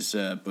of these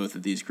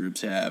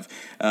groups have,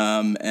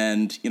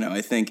 and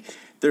I think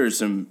there's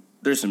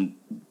some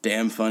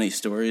damn funny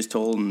stories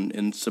told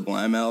in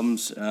Sublime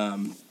albums,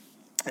 and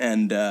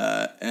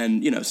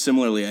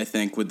similarly I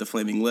think with the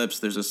Flaming Lips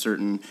there's a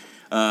certain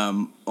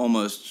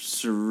almost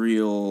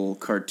surreal,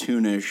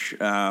 cartoonish,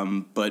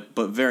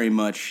 but very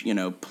much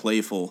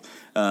playful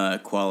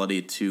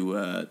quality to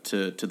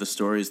the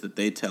stories that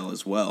they tell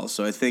as well.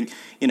 So I think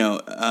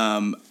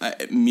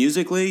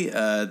musically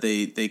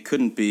they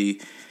couldn't be.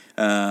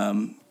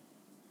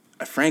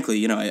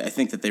 Frankly, I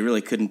think that they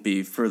really couldn't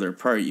be further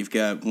apart. You've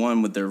got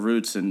one with their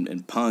roots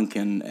in punk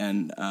and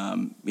ska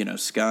and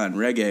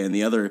reggae, and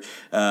the other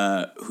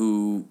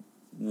who,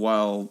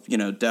 while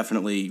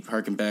definitely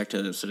harken back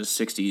to sort of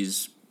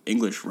 60s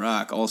English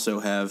rock, also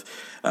have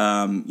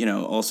a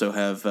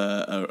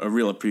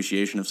real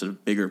appreciation of sort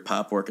of bigger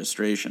pop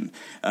orchestration.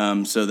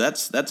 So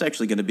that's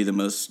actually going to be the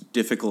most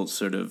difficult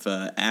sort of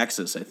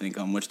axis, I think,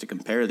 on which to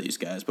compare these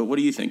guys. But what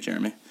do you think,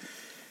 Jeremy?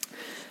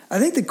 I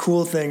think the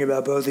cool thing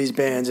about both these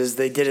bands is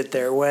they did it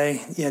their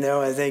way.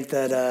 I think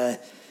that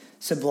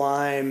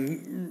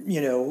Sublime,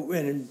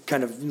 and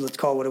kind of, let's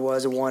call it what it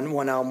was, a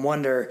one album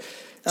wonder.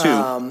 Two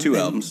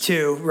albums.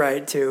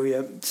 Two,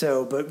 yep.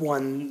 So, but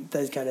one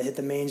that kind of hit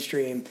the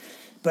mainstream.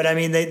 But, I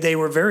mean, they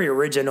were very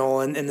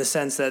original in the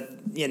sense that,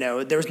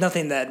 there was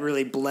nothing that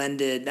really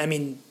blended. I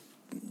mean,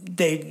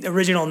 they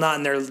original not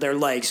in their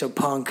like, so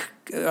punk,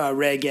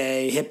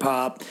 reggae,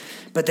 hip-hop,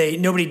 but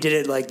nobody did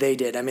it like they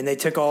did. I mean, they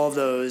took all of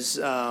those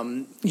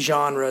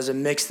genres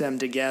and mixed them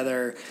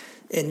together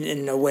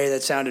in a way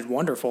that sounded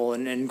wonderful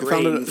and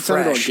great and it fresh.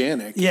 sounded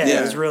organic. Yeah,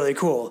 it was really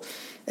cool.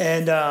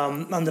 And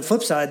on the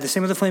flip side, the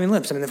same with the Flaming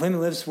Lips. I mean, the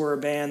Flaming Lips were a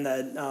band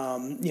that,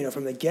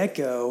 from the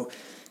get-go,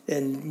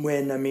 and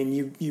when, I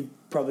mean, you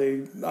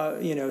probably,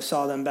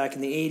 saw them back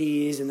in the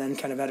 80s and then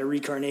kind of had a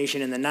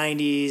reincarnation in the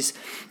 90s,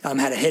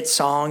 had a hit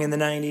song in the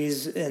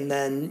 90s, and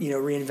then,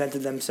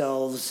 reinvented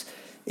themselves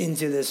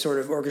into this sort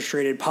of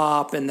orchestrated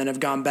pop, and then have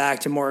gone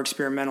back to more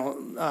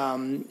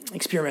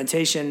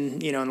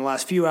experimentation, in the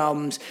last few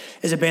albums,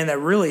 is a band that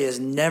really has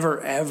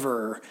never,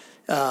 ever...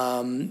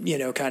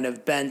 kind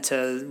of bent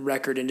to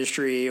record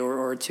industry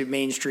or to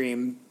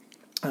mainstream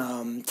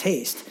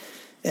taste.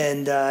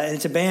 And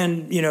it's a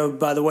band,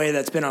 by the way,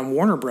 that's been on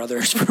Warner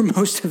Brothers for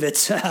most of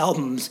its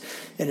albums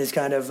and has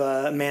kind of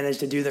managed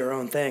to do their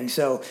own thing.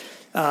 So,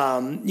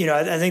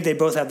 I think they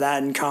both have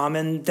that in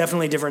common.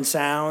 Definitely different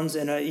sounds.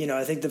 And,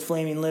 I think the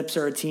Flaming Lips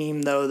are a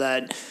team, though,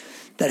 that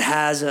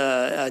has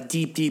a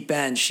deep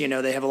bench.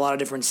 They have a lot of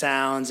different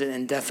sounds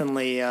and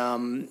definitely,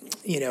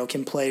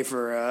 can play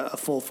for a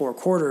full four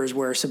quarters,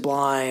 where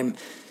Sublime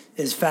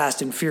is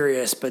fast and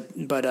furious, but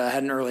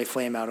had an early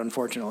flame out,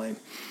 unfortunately.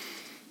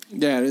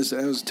 Yeah, it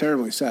was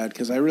terribly sad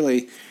because I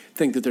really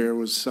think that there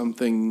was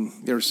something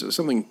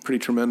pretty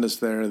tremendous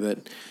there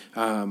that,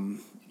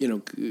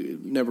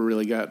 never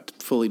really got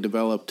fully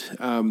developed.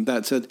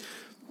 That said,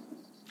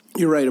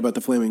 you're right about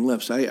the Flaming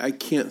Lips. I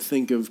can't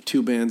think of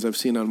two bands I've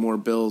seen on more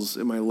bills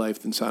in my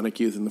life than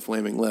Sonic Youth and the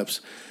Flaming Lips.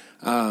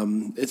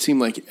 It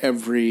seemed like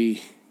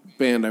every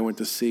band I went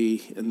to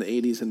see in the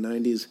 80s and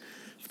 90s,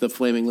 the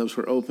Flaming Lips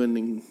were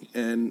opening,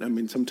 and I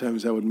mean,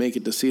 sometimes I would make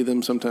it to see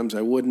them, sometimes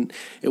I wouldn't.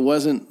 It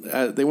wasn't,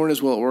 they weren't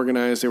as well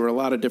organized. There were a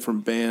lot of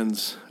different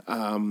bands.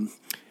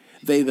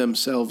 They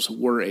themselves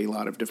were a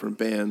lot of different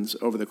bands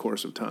over the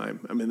course of time.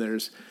 I mean,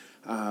 there's,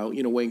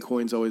 Wayne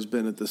Coyne's always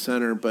been at the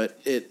center, but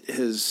it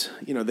has,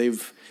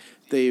 they've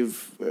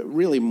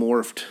really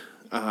morphed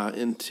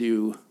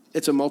into,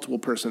 it's a multiple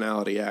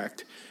personality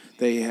act.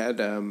 They had,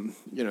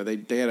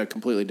 they had a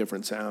completely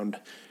different sound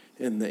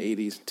in the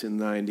 80s to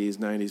 90s,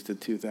 90s to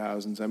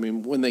 2000s. I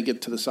mean, when they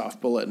get to the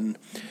Soft Bulletin,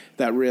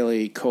 that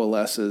really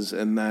coalesces,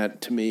 and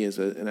that, to me, is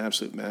an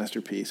absolute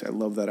masterpiece. I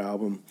love that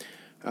album.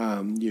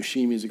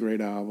 Yoshimi's a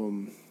great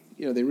album.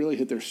 They really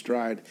hit their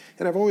stride.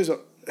 And I've always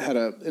had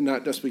and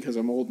not just because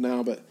I'm old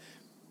now, but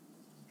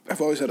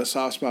I've always had a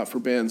soft spot for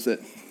bands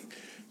that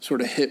sort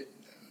of hit,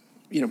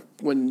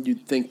 when you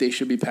think they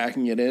should be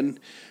packing it in.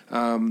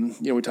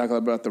 We talk a lot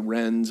about the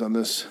Wrens on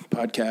this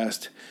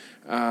podcast,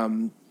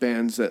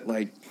 bands that,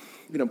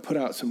 put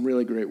out some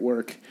really great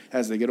work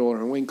as they get older.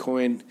 And Wayne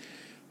Coyne,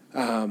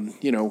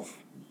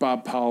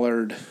 Bob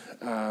Pollard,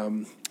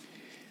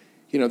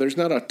 there's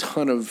not a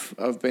ton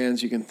of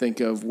bands you can think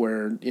of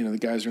where, the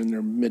guys are in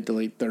their mid to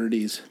late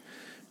 30s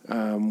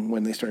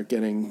when they start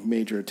getting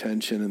major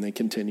attention and they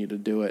continue to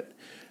do it.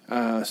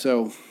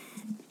 So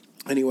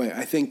anyway,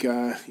 I think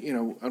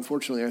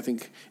unfortunately, I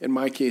think in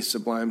my case,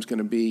 Sublime's going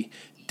to be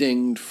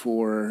dinged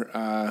for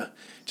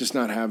just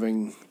not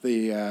having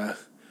the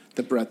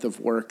breadth of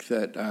work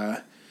that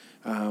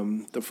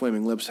the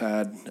Flaming Lips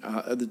had.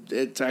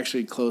 It's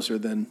actually closer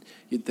than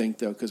you'd think,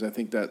 though, because I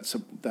think that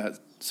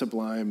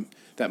Sublime,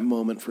 that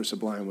moment for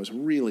Sublime was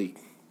really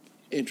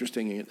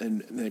interesting,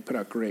 and they put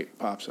out great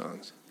pop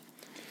songs.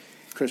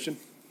 Christian?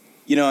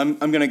 I'm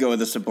going to go with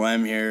the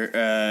Sublime here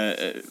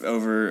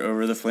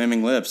over the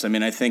Flaming Lips. I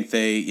mean, I think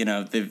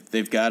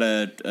they've got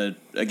a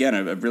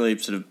really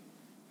sort of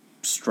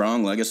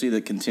strong legacy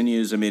that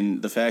continues. I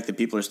mean, the fact that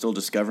people are still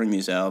discovering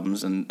these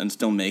albums and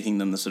still making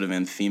them the sort of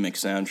anthemic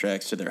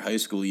soundtracks to their high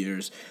school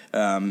years,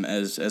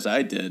 as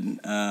I did,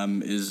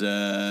 is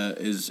a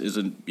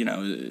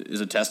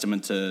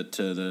testament to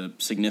the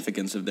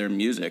significance of their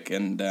music.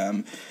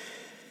 And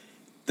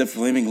the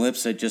Flaming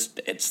Lips,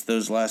 it's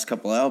those last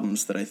couple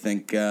albums that I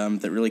think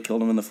that really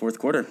killed them in the fourth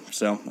quarter.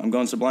 So I'm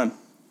going Sublime.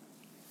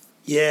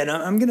 Yeah, and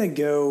I'm going to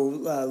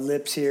go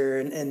Lips here,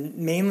 and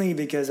mainly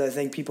because I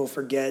think people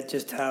forget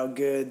just how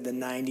good the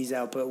 90s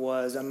output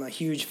was. I'm a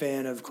huge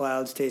fan of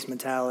Clouds, Taste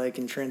Metallic,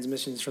 and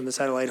Transmissions from the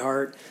Satellite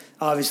Heart.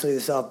 Obviously,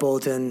 the South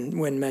Bulletin,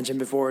 when mentioned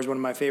before, is one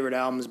of my favorite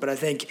albums, but I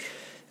think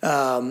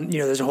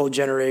there's a whole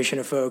generation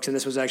of folks, and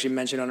this was actually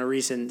mentioned on a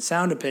recent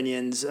Sound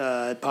Opinions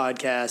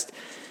podcast,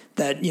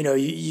 that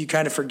you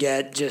kind of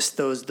forget just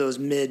those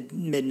mid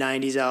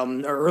 90s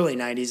albums, or early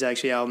 90s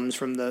actually albums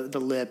from the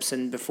Lips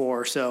and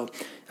before. So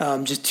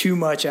just too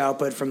much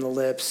output from the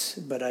Lips,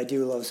 but I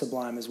do love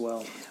Sublime as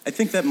well. I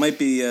think that might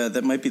be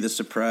the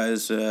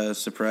surprise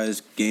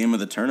game of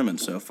the tournament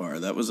so far.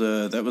 That was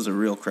a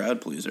real crowd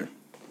pleaser.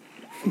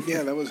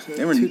 Yeah, that was.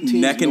 They were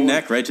neck and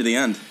neck right to the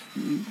end.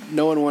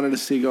 No one wanted to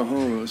see go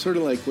home. It was sort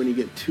of like when you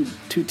get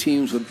two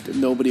teams with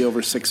nobody over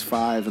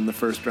 6'5" in the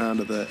first round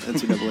of the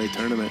NCAA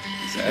tournament,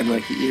 exactly. And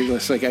like you're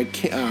just like, I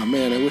can't. Oh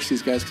man, I wish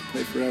these guys could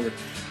play forever.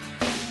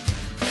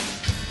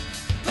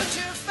 Put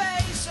your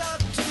face up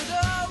to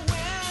the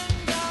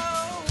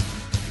window.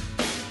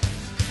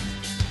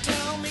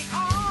 Tell me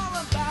all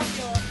about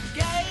your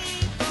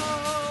gay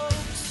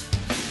folks.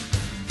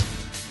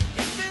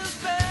 It feels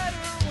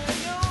better when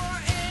you're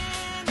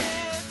in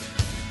it.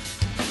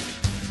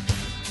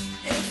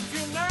 If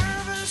you're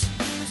nervous,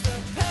 use the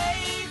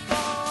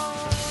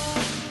payphone.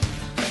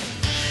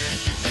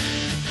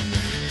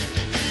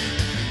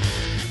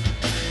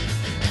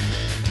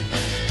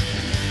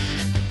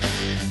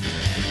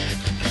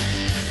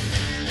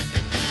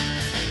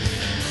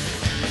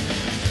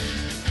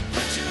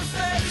 Put your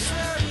face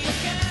where you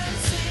can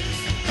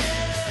see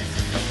it.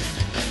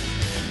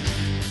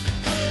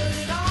 Put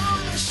it on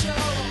the show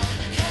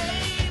on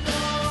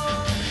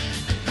cable.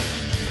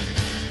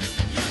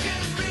 You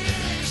can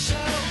really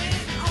show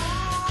it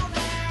all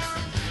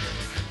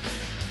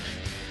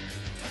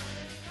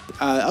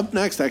there. Up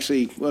next,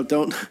 actually, well,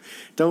 don't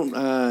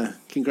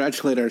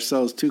congratulate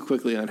ourselves too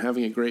quickly on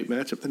having a great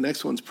matchup. The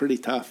next one's pretty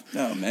tough.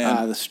 Oh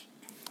man,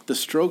 the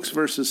Strokes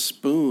versus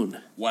Spoon.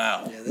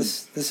 wow. Yeah,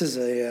 this is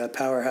a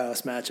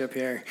powerhouse matchup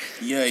here.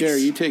 Yikes.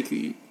 Jerry, you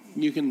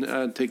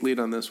can take lead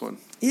on this one.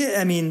 Yeah,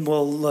 I mean,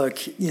 well, look,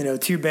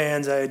 two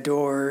bands I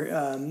adore.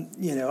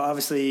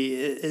 Obviously,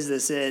 Is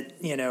This It?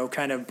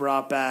 Kind of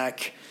brought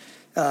back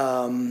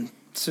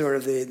sort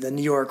of the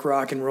New York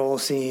rock and roll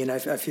scene. I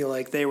feel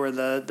like they were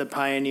the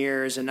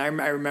pioneers, and I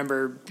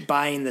remember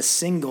buying the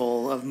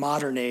single of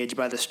Modern Age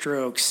by the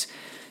Strokes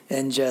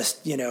and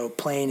just,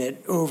 playing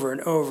it over and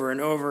over and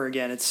over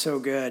again. It's so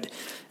good.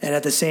 And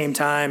at the same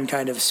time,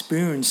 kind of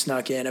Spoon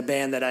snuck in, a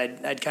band that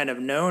I'd kind of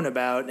known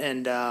about,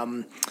 and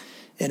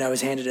I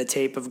was handed a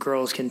tape of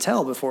Girls Can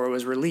Tell before it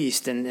was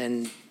released,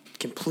 and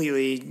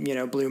completely,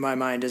 blew my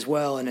mind as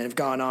well, and have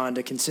gone on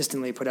to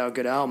consistently put out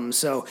good albums.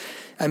 So,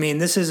 I mean,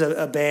 this is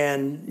a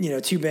band,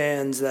 two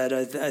bands that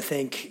I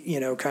think,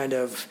 kind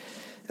of,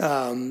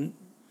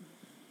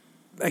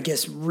 I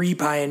guess,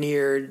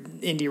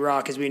 re-pioneered indie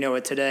rock as we know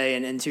it today,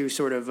 and two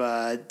sort of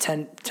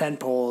tent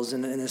poles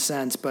in a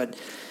sense. But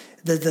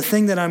the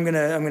thing that I'm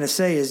gonna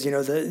say is,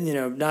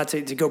 not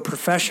to go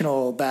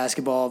professional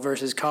basketball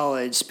versus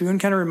college. Spoon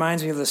kind of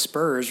reminds me of the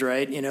Spurs,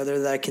 right? They're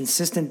that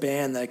consistent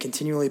band that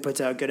continually puts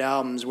out good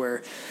albums,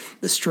 where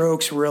the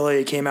Strokes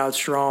really came out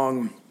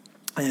strong,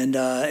 and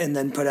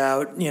then put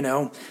out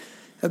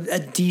a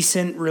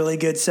decent, really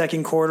good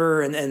second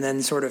quarter, and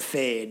then sort of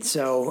fade.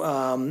 So,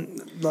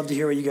 love to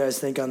hear what you guys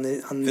think on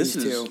these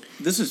two.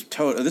 This is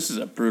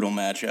a brutal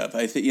matchup.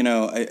 I think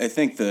I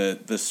think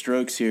the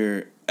Strokes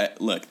here.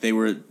 Look, they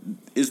were.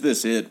 Is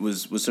This It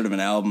was sort of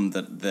an album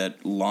that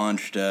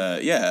launched.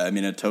 A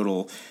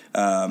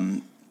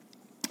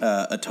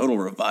total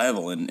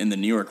revival in the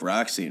New York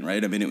rock scene,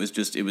 right? I mean, it was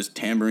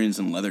tambourines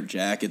and leather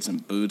jackets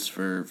and boots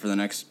for the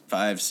next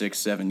 5, 6,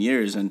 7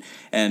 years, and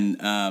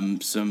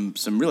some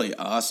really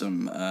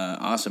awesome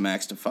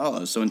acts to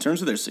follow. So in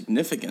terms of their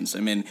significance, I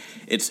mean,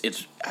 it's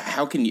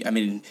how can you? I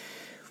mean,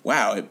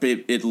 wow,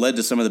 it led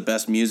to some of the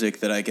best music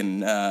that I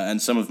can,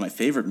 and some of my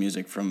favorite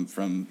music from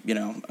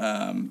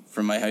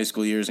my high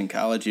school years and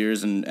college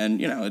years, and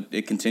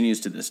it continues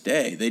to this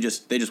day. They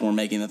just weren't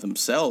making it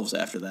themselves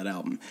after that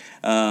album,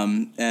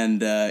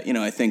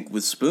 I think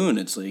with Spoon,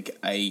 it's like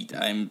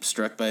I'm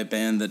struck by a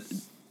band that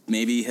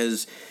maybe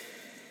has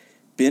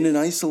been in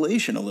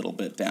isolation a little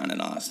bit down in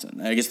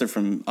Austin. I guess they're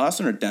from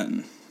Austin or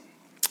Denton.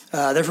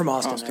 They're from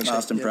Austin. Actually.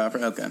 Austin proper.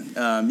 Okay.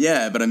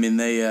 But I mean,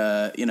 they,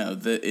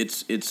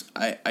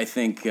 I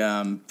think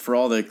for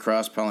all the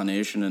cross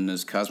pollination and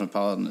as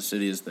cosmopolitan a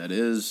city as that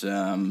is,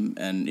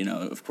 and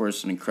of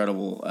course, an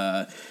incredible,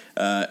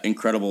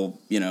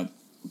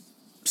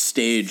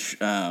 stage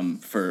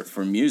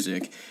for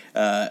music.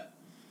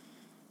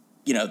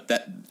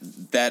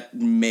 That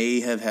may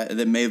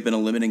have been a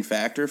limiting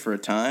factor for a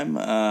time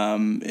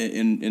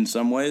in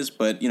some ways,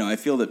 but I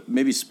feel that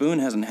maybe Spoon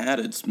hasn't had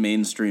its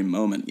mainstream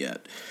moment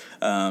yet,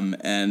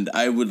 and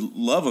I would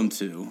love them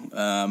to,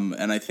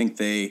 and I think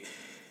they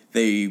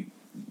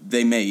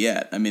may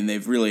yet. I mean,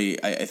 they've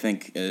really. I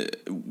think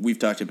we've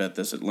talked about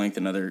this at length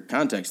in other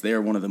contexts. They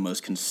are one of the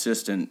most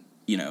consistent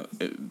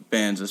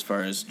bands as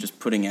far as just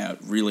putting out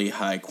really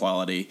high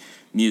quality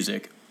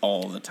music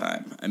all the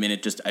time. I mean,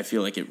 I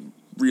feel like it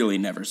really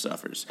never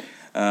suffers.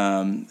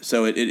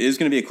 So it is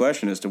going to be a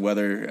question as to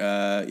whether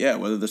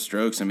the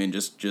Strokes, I mean,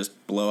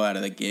 just blow out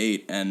of the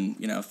gate and,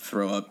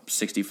 throw up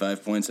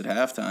 65 points at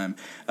halftime,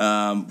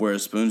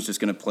 whereas Spoon's just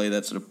going to play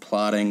that sort of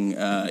plodding,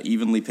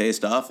 evenly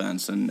paced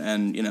offense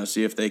and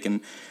see if they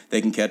can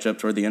catch up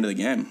toward the end of the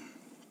game.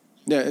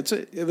 Yeah,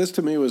 this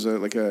to me was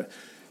like a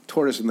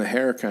tortoise and the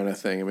hare kind of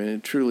thing. I mean,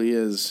 it truly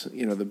is,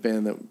 the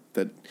band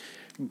that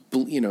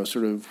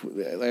sort of,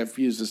 I've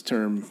used this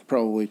term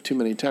probably too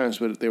many times,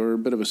 but they were a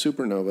bit of a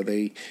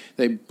supernova.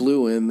 They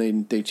blew in,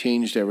 they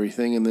changed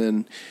everything, and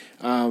then,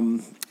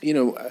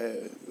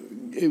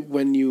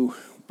 when you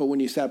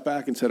sat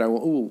back and said,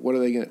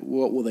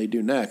 what will they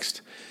do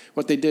next?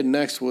 What they did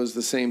next was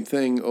the same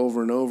thing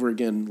over and over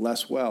again,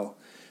 less well,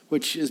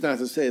 which is not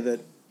to say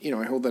that,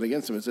 I hold that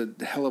against them. It's a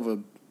hell of a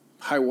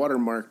high water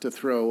mark to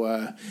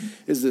throw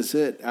Is This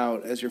It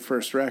out as your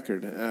first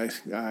record. I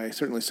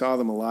certainly saw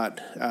them a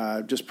lot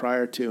just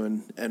prior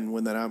to and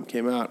when that album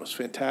came out. It was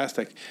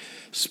fantastic.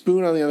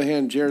 Spoon, on the other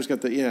hand, Jared's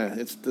got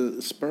it's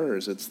the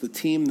Spurs. It's the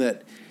team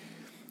that,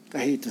 I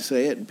hate to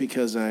say it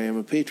because I am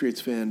a Patriots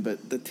fan,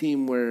 but the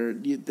team where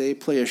they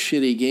play a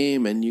shitty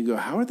game and you go,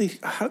 how the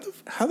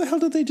hell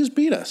did they just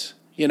beat us?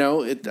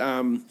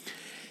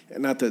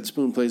 Not that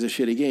Spoon plays a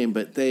shitty game,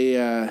 but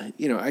they, I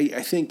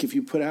think if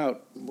you put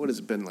out, what has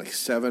it been, like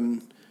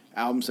 7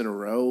 albums in a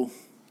row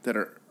that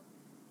are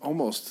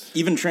almost...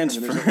 Even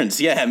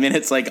Transference, I mean,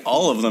 it's like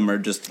all of them are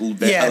just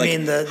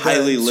the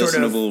highly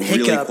listenable,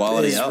 really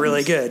quality is albums.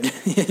 Really good.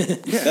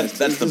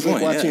 That's the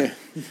point,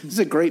 this is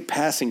a great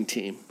passing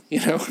team.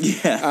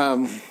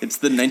 It's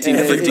the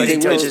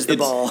 1950s. touches the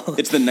ball.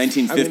 It's the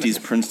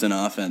 1950s Princeton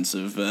offense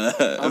of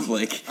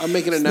I'm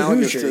making an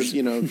analogous to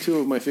two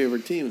of my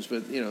favorite teams,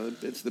 but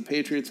it's the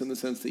Patriots in the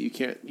sense that you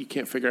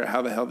can't figure out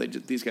how the hell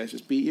these guys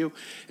just beat you,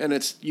 and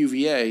it's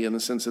UVA in the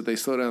sense that they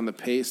slow down the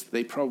pace.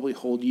 They probably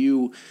hold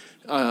you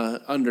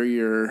under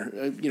your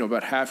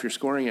about half your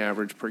scoring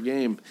average per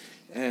game,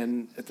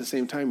 and at the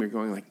same time you're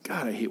going like,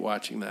 God, I hate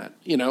watching that.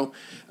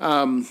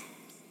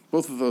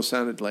 Both of those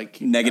sounded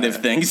like negative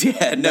things.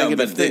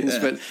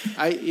 But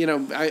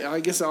I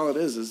guess all it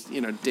is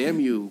damn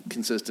you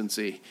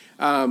consistency.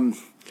 I'm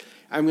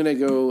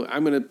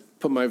gonna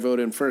put my vote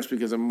in first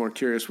because I'm more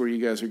curious where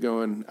you guys are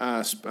going.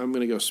 I'm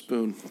gonna go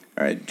Spoon.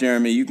 All right,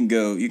 Jeremy, you can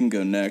go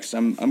next.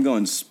 I'm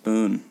going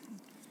Spoon.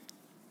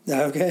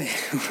 Okay.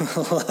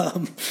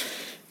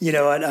 You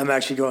know what? I'm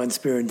actually going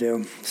Spoon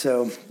too.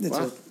 So it's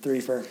a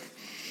 3-for.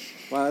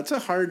 Wow, it's a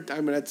hard.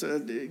 I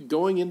mean,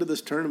 going into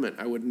this tournament,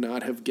 I would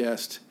not have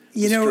guessed. I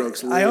look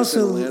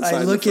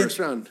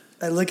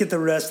at the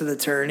rest of the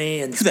tourney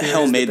and who the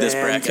hell made this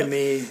bracket? To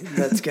me,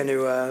 that's going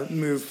to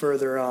move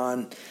further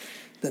on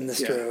than the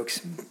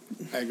Strokes.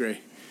 I agree.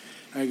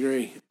 We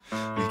get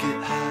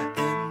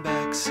high in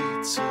back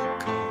seats of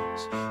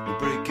cars. We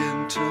break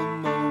into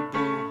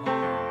mobile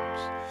homes.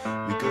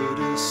 We go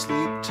to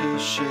sleep to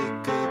shake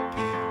a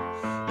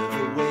pill.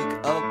 Never wake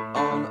up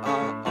on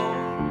our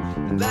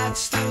own. And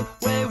that's the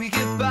way we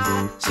get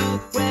by. So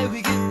the way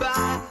we get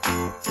by.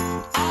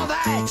 All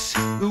that's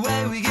the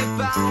way we get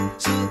by.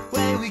 So the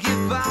way we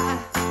get by.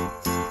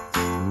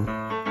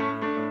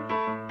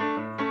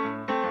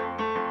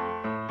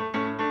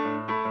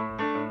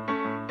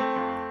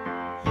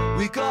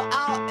 We go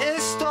out in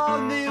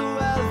stormy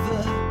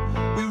weather.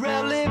 We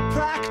rarely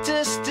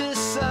practice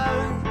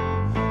discern.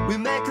 We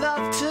make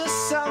love to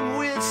some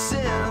weird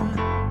sin.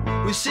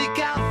 We seek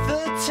out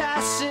the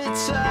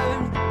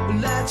taciturn.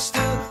 And that's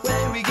the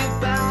way we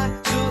get by.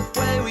 So the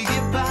way we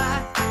get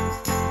by.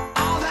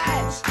 All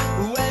that's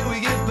the way we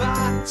get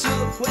by. So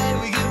the way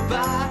we get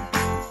by.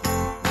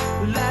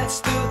 That's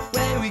the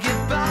way we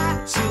get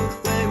by. So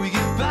the way we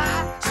get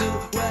by. So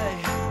the way.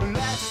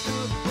 That's the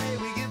way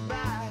we get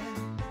by.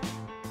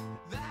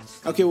 That's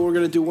Okay, well, we're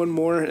going to do one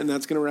more, and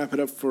that's going to wrap it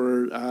up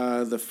for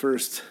the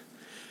first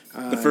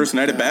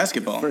night of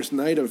basketball. First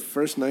night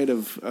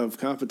of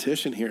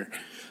competition here.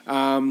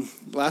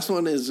 Last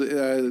one is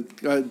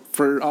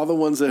for all the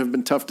ones that have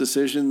been tough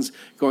decisions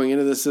going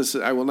into this. This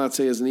I will not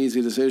say is an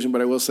easy decision,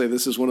 but I will say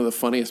this is one of the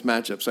funniest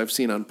matchups I've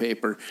seen on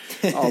paper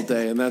all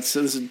day, and this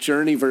is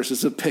Journey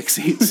versus the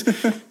Pixies,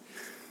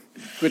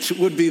 which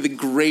would be the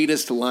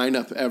greatest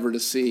lineup ever to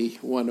see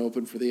one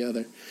open for the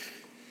other.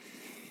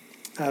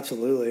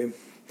 Absolutely.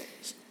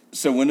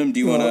 So Wyndham, do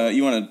you want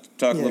to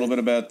talk a little bit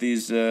about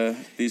these two?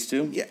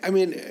 Yeah, I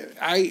mean,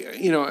 I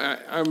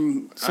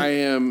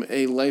am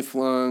a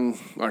lifelong,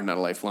 or not a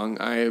lifelong.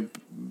 I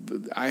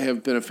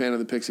have been a fan of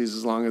the Pixies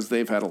as long as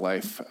they've had a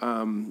life.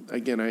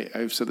 Again,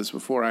 I've said this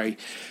before. I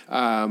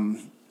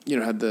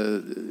had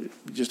the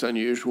just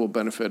unusual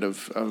benefit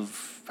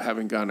of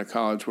having gone to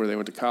college where they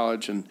went to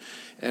college, and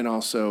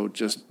also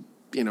just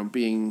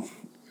being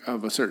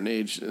of a certain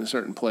age in a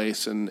certain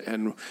place,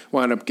 and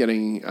wound up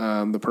getting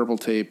the Purple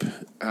Tape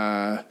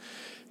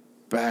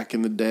back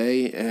in the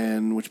day,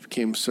 and which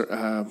became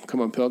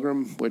Come On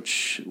Pilgrim,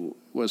 which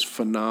was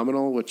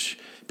phenomenal, which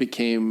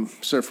became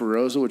Surfer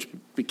Rosa, which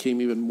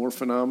became even more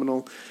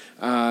phenomenal,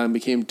 and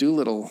became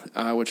Doolittle,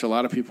 which a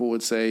lot of people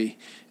would say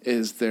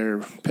is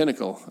their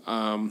pinnacle.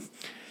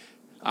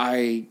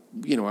 I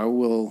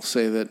will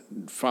say that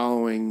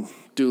following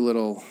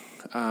Doolittle,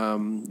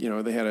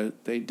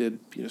 they did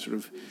sort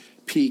of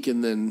peak,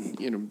 and then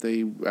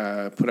they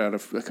put out a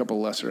couple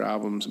lesser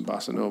albums in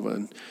Bossa Nova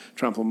and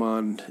Trompe Le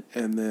Monde,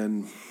 and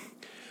then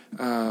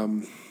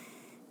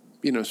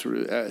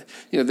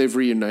they've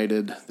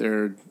reunited.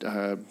 They're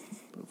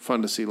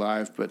fun to see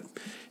live, but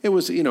it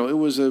was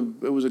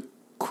a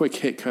quick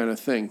hit kind of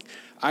thing.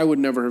 I would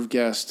never have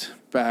guessed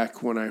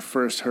back when I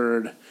first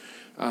heard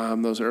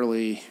those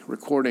early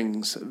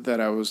recordings that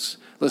I was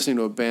listening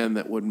to a band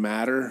that would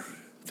matter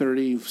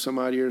 30 some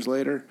odd years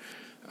later.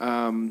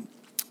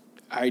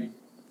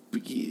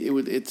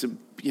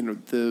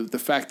 The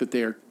fact that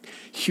they are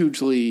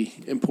hugely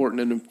important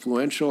and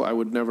influential, I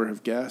would never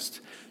have guessed.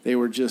 They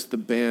were just the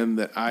band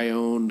that I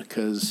owned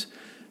because,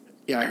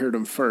 I heard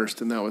them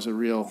first, and that was a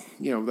real,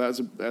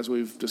 as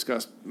we've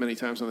discussed many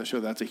times on the show,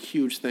 that's a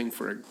huge thing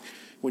for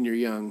when you're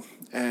young.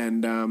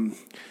 And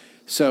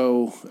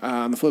so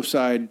on the flip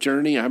side,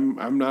 Journey,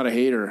 I'm not a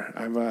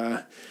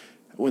hater.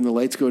 When the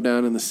Lights Go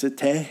Down in the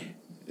City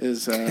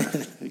is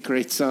a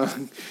great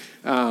song.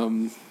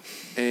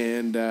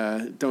 And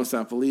Don't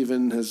Stop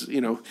Believin' has,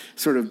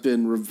 sort of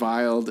been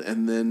reviled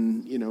and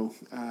then,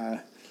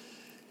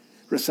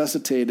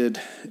 resuscitated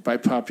by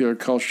popular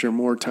culture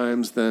more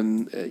times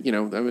than,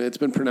 it's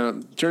been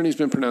pronounced, Journey's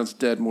been pronounced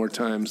dead more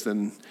times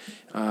than,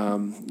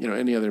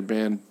 any other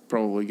band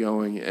probably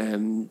going.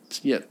 And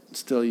yet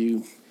still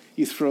you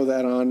throw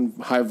that on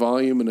high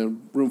volume in a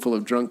room full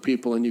of drunk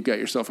people and you've got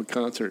yourself a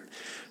concert.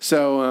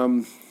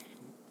 So,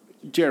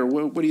 Jared,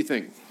 what do you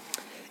think?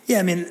 Yeah,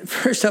 I mean,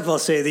 first off, I'll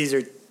say these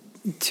are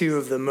two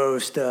of the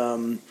most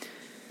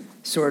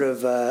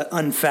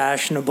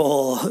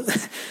unfashionable,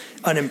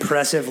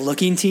 unimpressive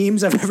looking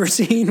teams I've ever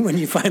seen when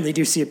you finally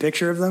do see a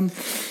picture of them.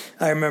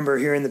 I remember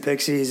hearing the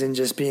Pixies and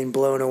just being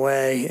blown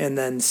away, and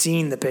then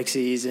seeing the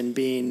Pixies and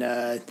being,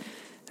 I'm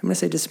going to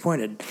say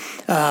disappointed.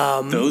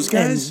 Those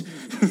guys?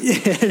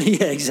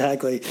 Yeah,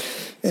 exactly.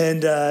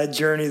 And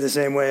Journey the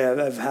same way.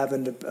 I've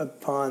happened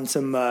upon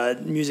some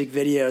music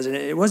videos, and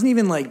it wasn't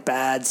even like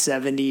bad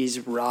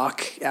 70s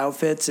rock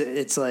outfits.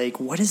 It's like,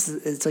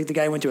 it's like the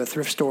guy went to a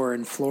thrift store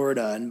in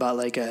Florida and bought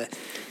like a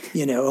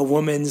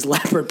woman's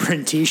leopard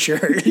print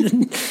T-shirt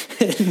and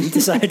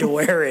decided to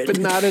wear it. But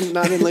not in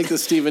like the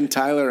Steven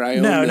Tyler.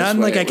 No, not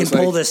in like I can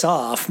pull this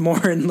off.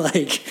 More in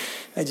like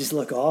I just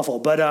look awful.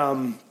 But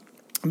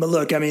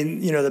look, I mean,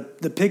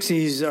 the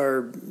Pixies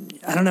are,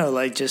 I don't know,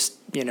 like just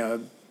a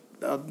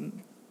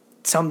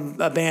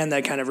band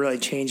that kind of really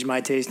changed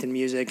my taste in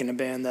music, and a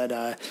band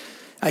that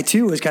I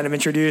too was kind of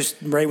introduced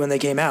right when they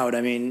came out.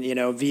 I mean,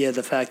 via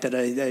the fact that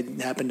I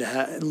happened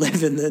to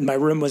live in my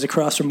room was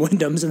across from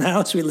Wyndham's in the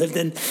house we lived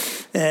in,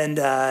 and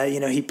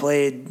he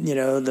played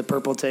the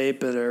Purple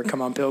Tape or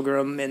Come On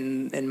Pilgrim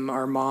in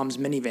our mom's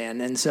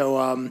minivan, and so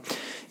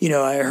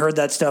I heard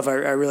that stuff. I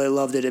really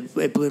loved it.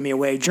 It blew me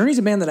away. Journey's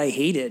a band that I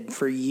hated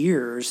for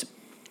years.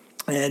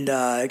 And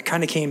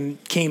kind of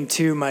came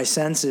to my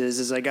senses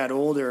as I got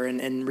older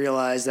and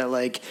realized that,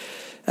 like,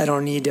 I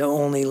don't need to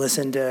only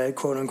listen to,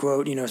 quote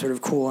unquote, sort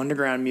of cool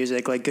underground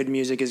music. Like, good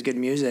music is good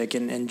music,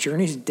 and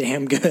Journey's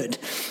damn good.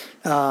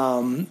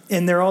 And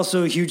they're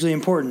also hugely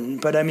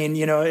important. But I mean,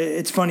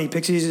 it's funny.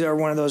 Pixies are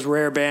one of those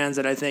rare bands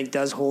that I think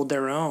does hold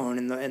their own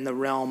in the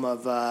realm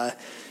of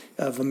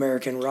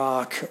American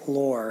rock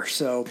lore.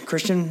 So,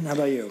 Christian, how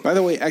about you? By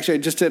the way, actually,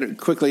 just to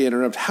quickly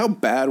interrupt, how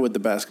bad would the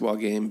basketball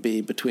game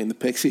be between the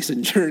Pixies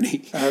and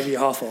Journey? That would be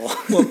awful.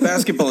 Well,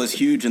 basketball is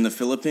huge in the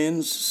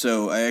Philippines,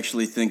 so I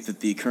actually think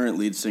that the current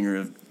lead singer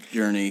of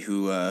Journey,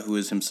 who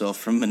is himself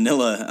from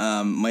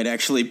Manila, might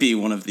actually be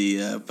one of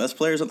the best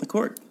players on the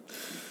court.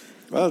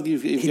 Well,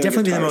 you've He'd got a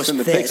definitely be the guitarist most in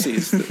the fit.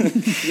 Pixies. You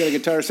got a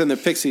guitarist in the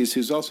Pixies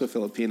who's also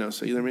Filipino,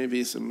 so there may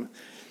be some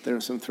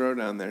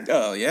throwdown there.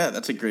 Oh yeah,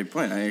 that's a great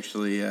point. I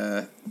actually,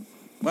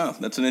 wow,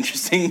 that's an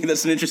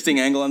interesting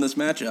angle on this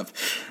matchup.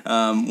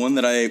 One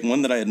that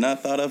I had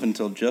not thought of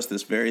until just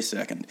this very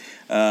second.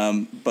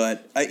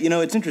 But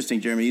it's interesting,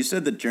 Jeremy. You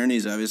said that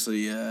Journey's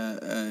obviously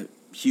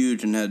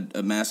huge and had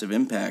a massive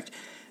impact.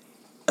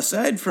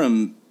 Aside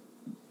from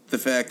the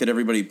fact that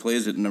everybody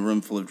plays it in a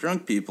room full of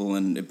drunk people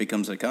and it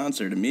becomes a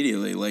concert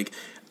immediately, like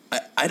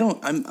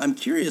I'm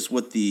curious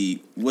what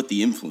the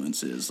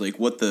influence is, like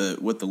what the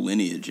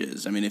lineage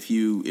is. I mean, if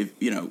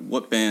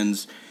what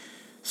bands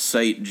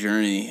cite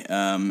Journey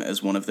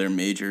as one of their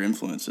major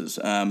influences,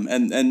 and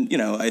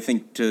I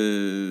think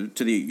to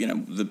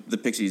the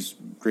Pixies'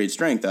 great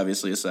strength,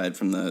 obviously aside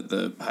from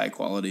the high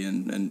quality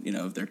and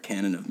their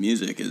canon of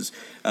music is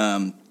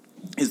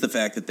the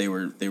fact that they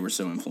were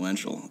so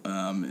influential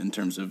in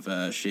terms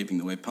of shaping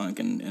the way punk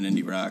and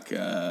indie rock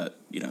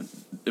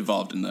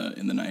evolved in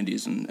the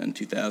 90s and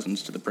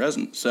 2000s to the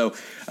present. So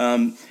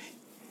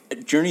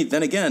Journey,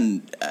 then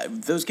again,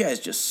 those guys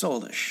just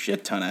sold a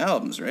shit ton of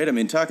albums, right? I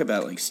mean, talk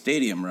about like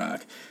stadium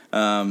rock.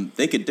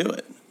 They could do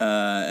it,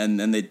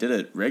 and they did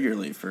it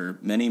regularly for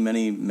many,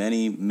 many,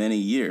 many, many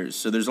years.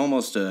 So there's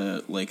almost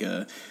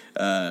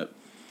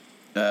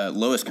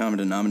lowest common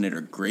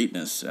denominator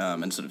greatness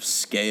and sort of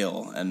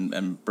scale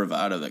and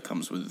bravado that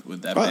comes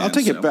with that band. I'll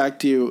take it back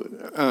to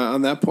you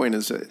on that point.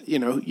 Is you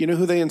know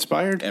who they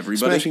inspired?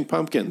 Everybody. Smashing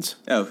Pumpkins.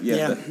 Oh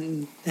yeah.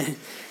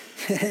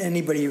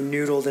 Anybody who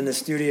noodled in the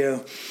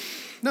studio.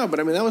 No, but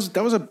I mean that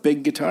was a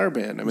big guitar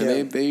band. I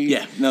mean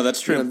they No,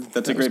 that's true.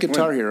 That's a great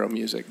Guitar point. Hero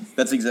music.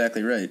 That's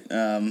exactly right.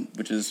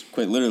 Which is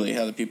quite literally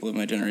how the people of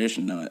my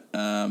generation know it.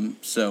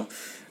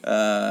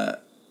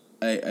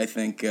 I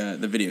think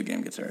the video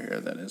game Guitar Hero,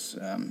 that is,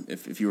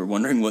 if you were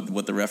wondering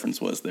what the reference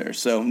was there.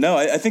 So, no,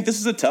 I think this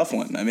is a tough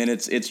one. I mean,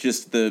 it's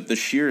just the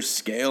sheer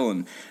scale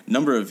and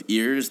number of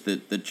ears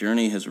that the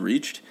Journey has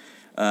reached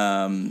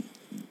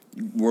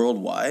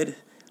worldwide.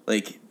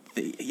 Like,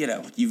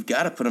 you've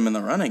got to put them in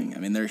the running. I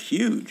mean, they're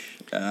huge.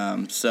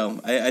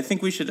 So I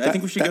think we should go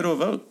to a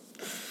vote.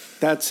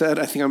 That said,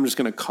 I think I'm just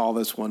going to call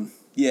this one.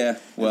 Yeah,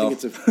 well. I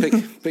think it's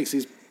a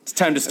Pixies. It's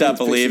time to stop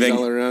believing.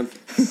 All around.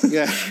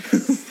 Yeah.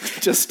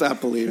 Just stop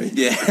believing.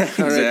 Yeah,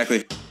 exactly.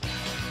 Hey,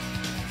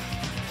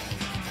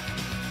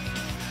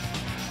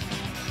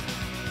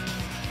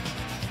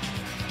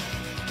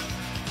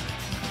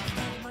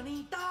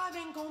 manita,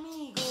 ven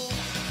conmigo.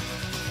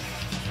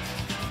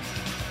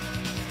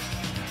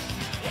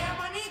 Hey,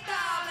 manita,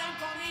 ven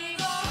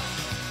conmigo.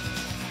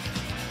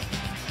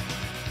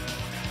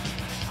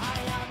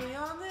 Ay,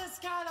 avión de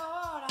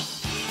escalera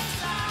y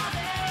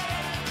sabe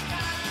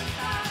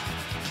cantar.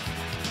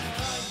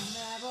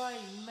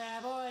 Me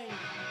voy.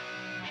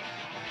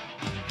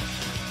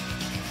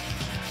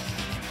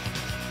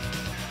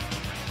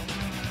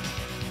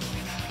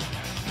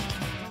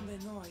 Donde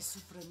no hay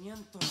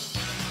sufrimiento.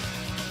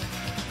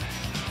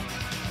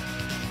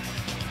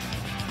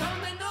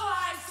 Donde no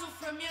hay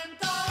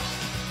sufrimiento.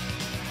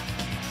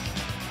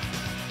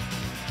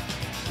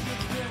 Mi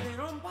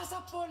perdedor pasa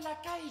por la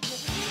calle y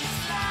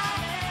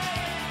sale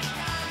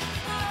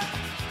cantar.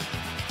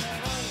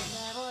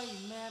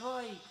 Me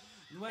voy.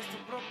 Nuestro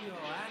propio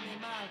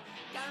animal.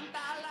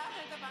 Canta la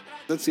gente para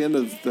atrás. That's the end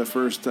of the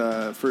first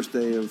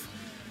day of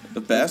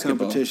The basketball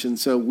competition.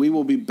 So we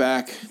will be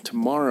back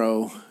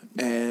tomorrow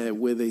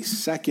with a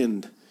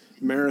second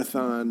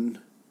marathon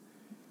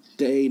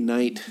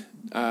day-night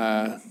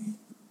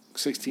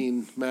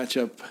 16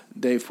 matchup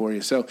day for you.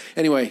 So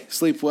anyway,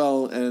 sleep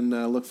well and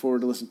look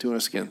forward to listening to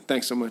us again.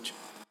 Thanks so much.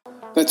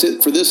 That's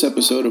it for this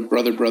episode of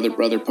Brother, Brother,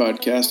 Brother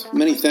podcast.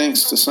 Many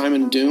thanks to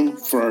Simon Doom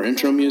for our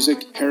intro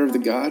music, Hair of the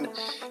God,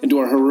 and to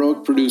our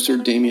heroic producer,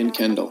 Damian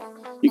Kendall.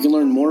 You can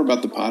learn more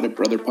about the pod at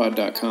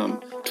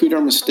brotherpod.com. Tweet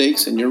our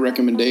mistakes and your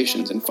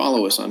recommendations and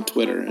follow us on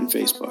Twitter and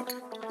Facebook.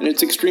 And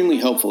it's extremely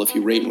helpful if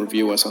you rate and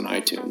review us on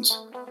iTunes.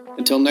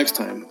 Until next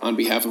time, on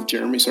behalf of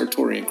Jeremy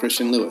Sartori and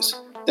Christian Lewis,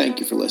 thank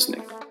you for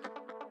listening.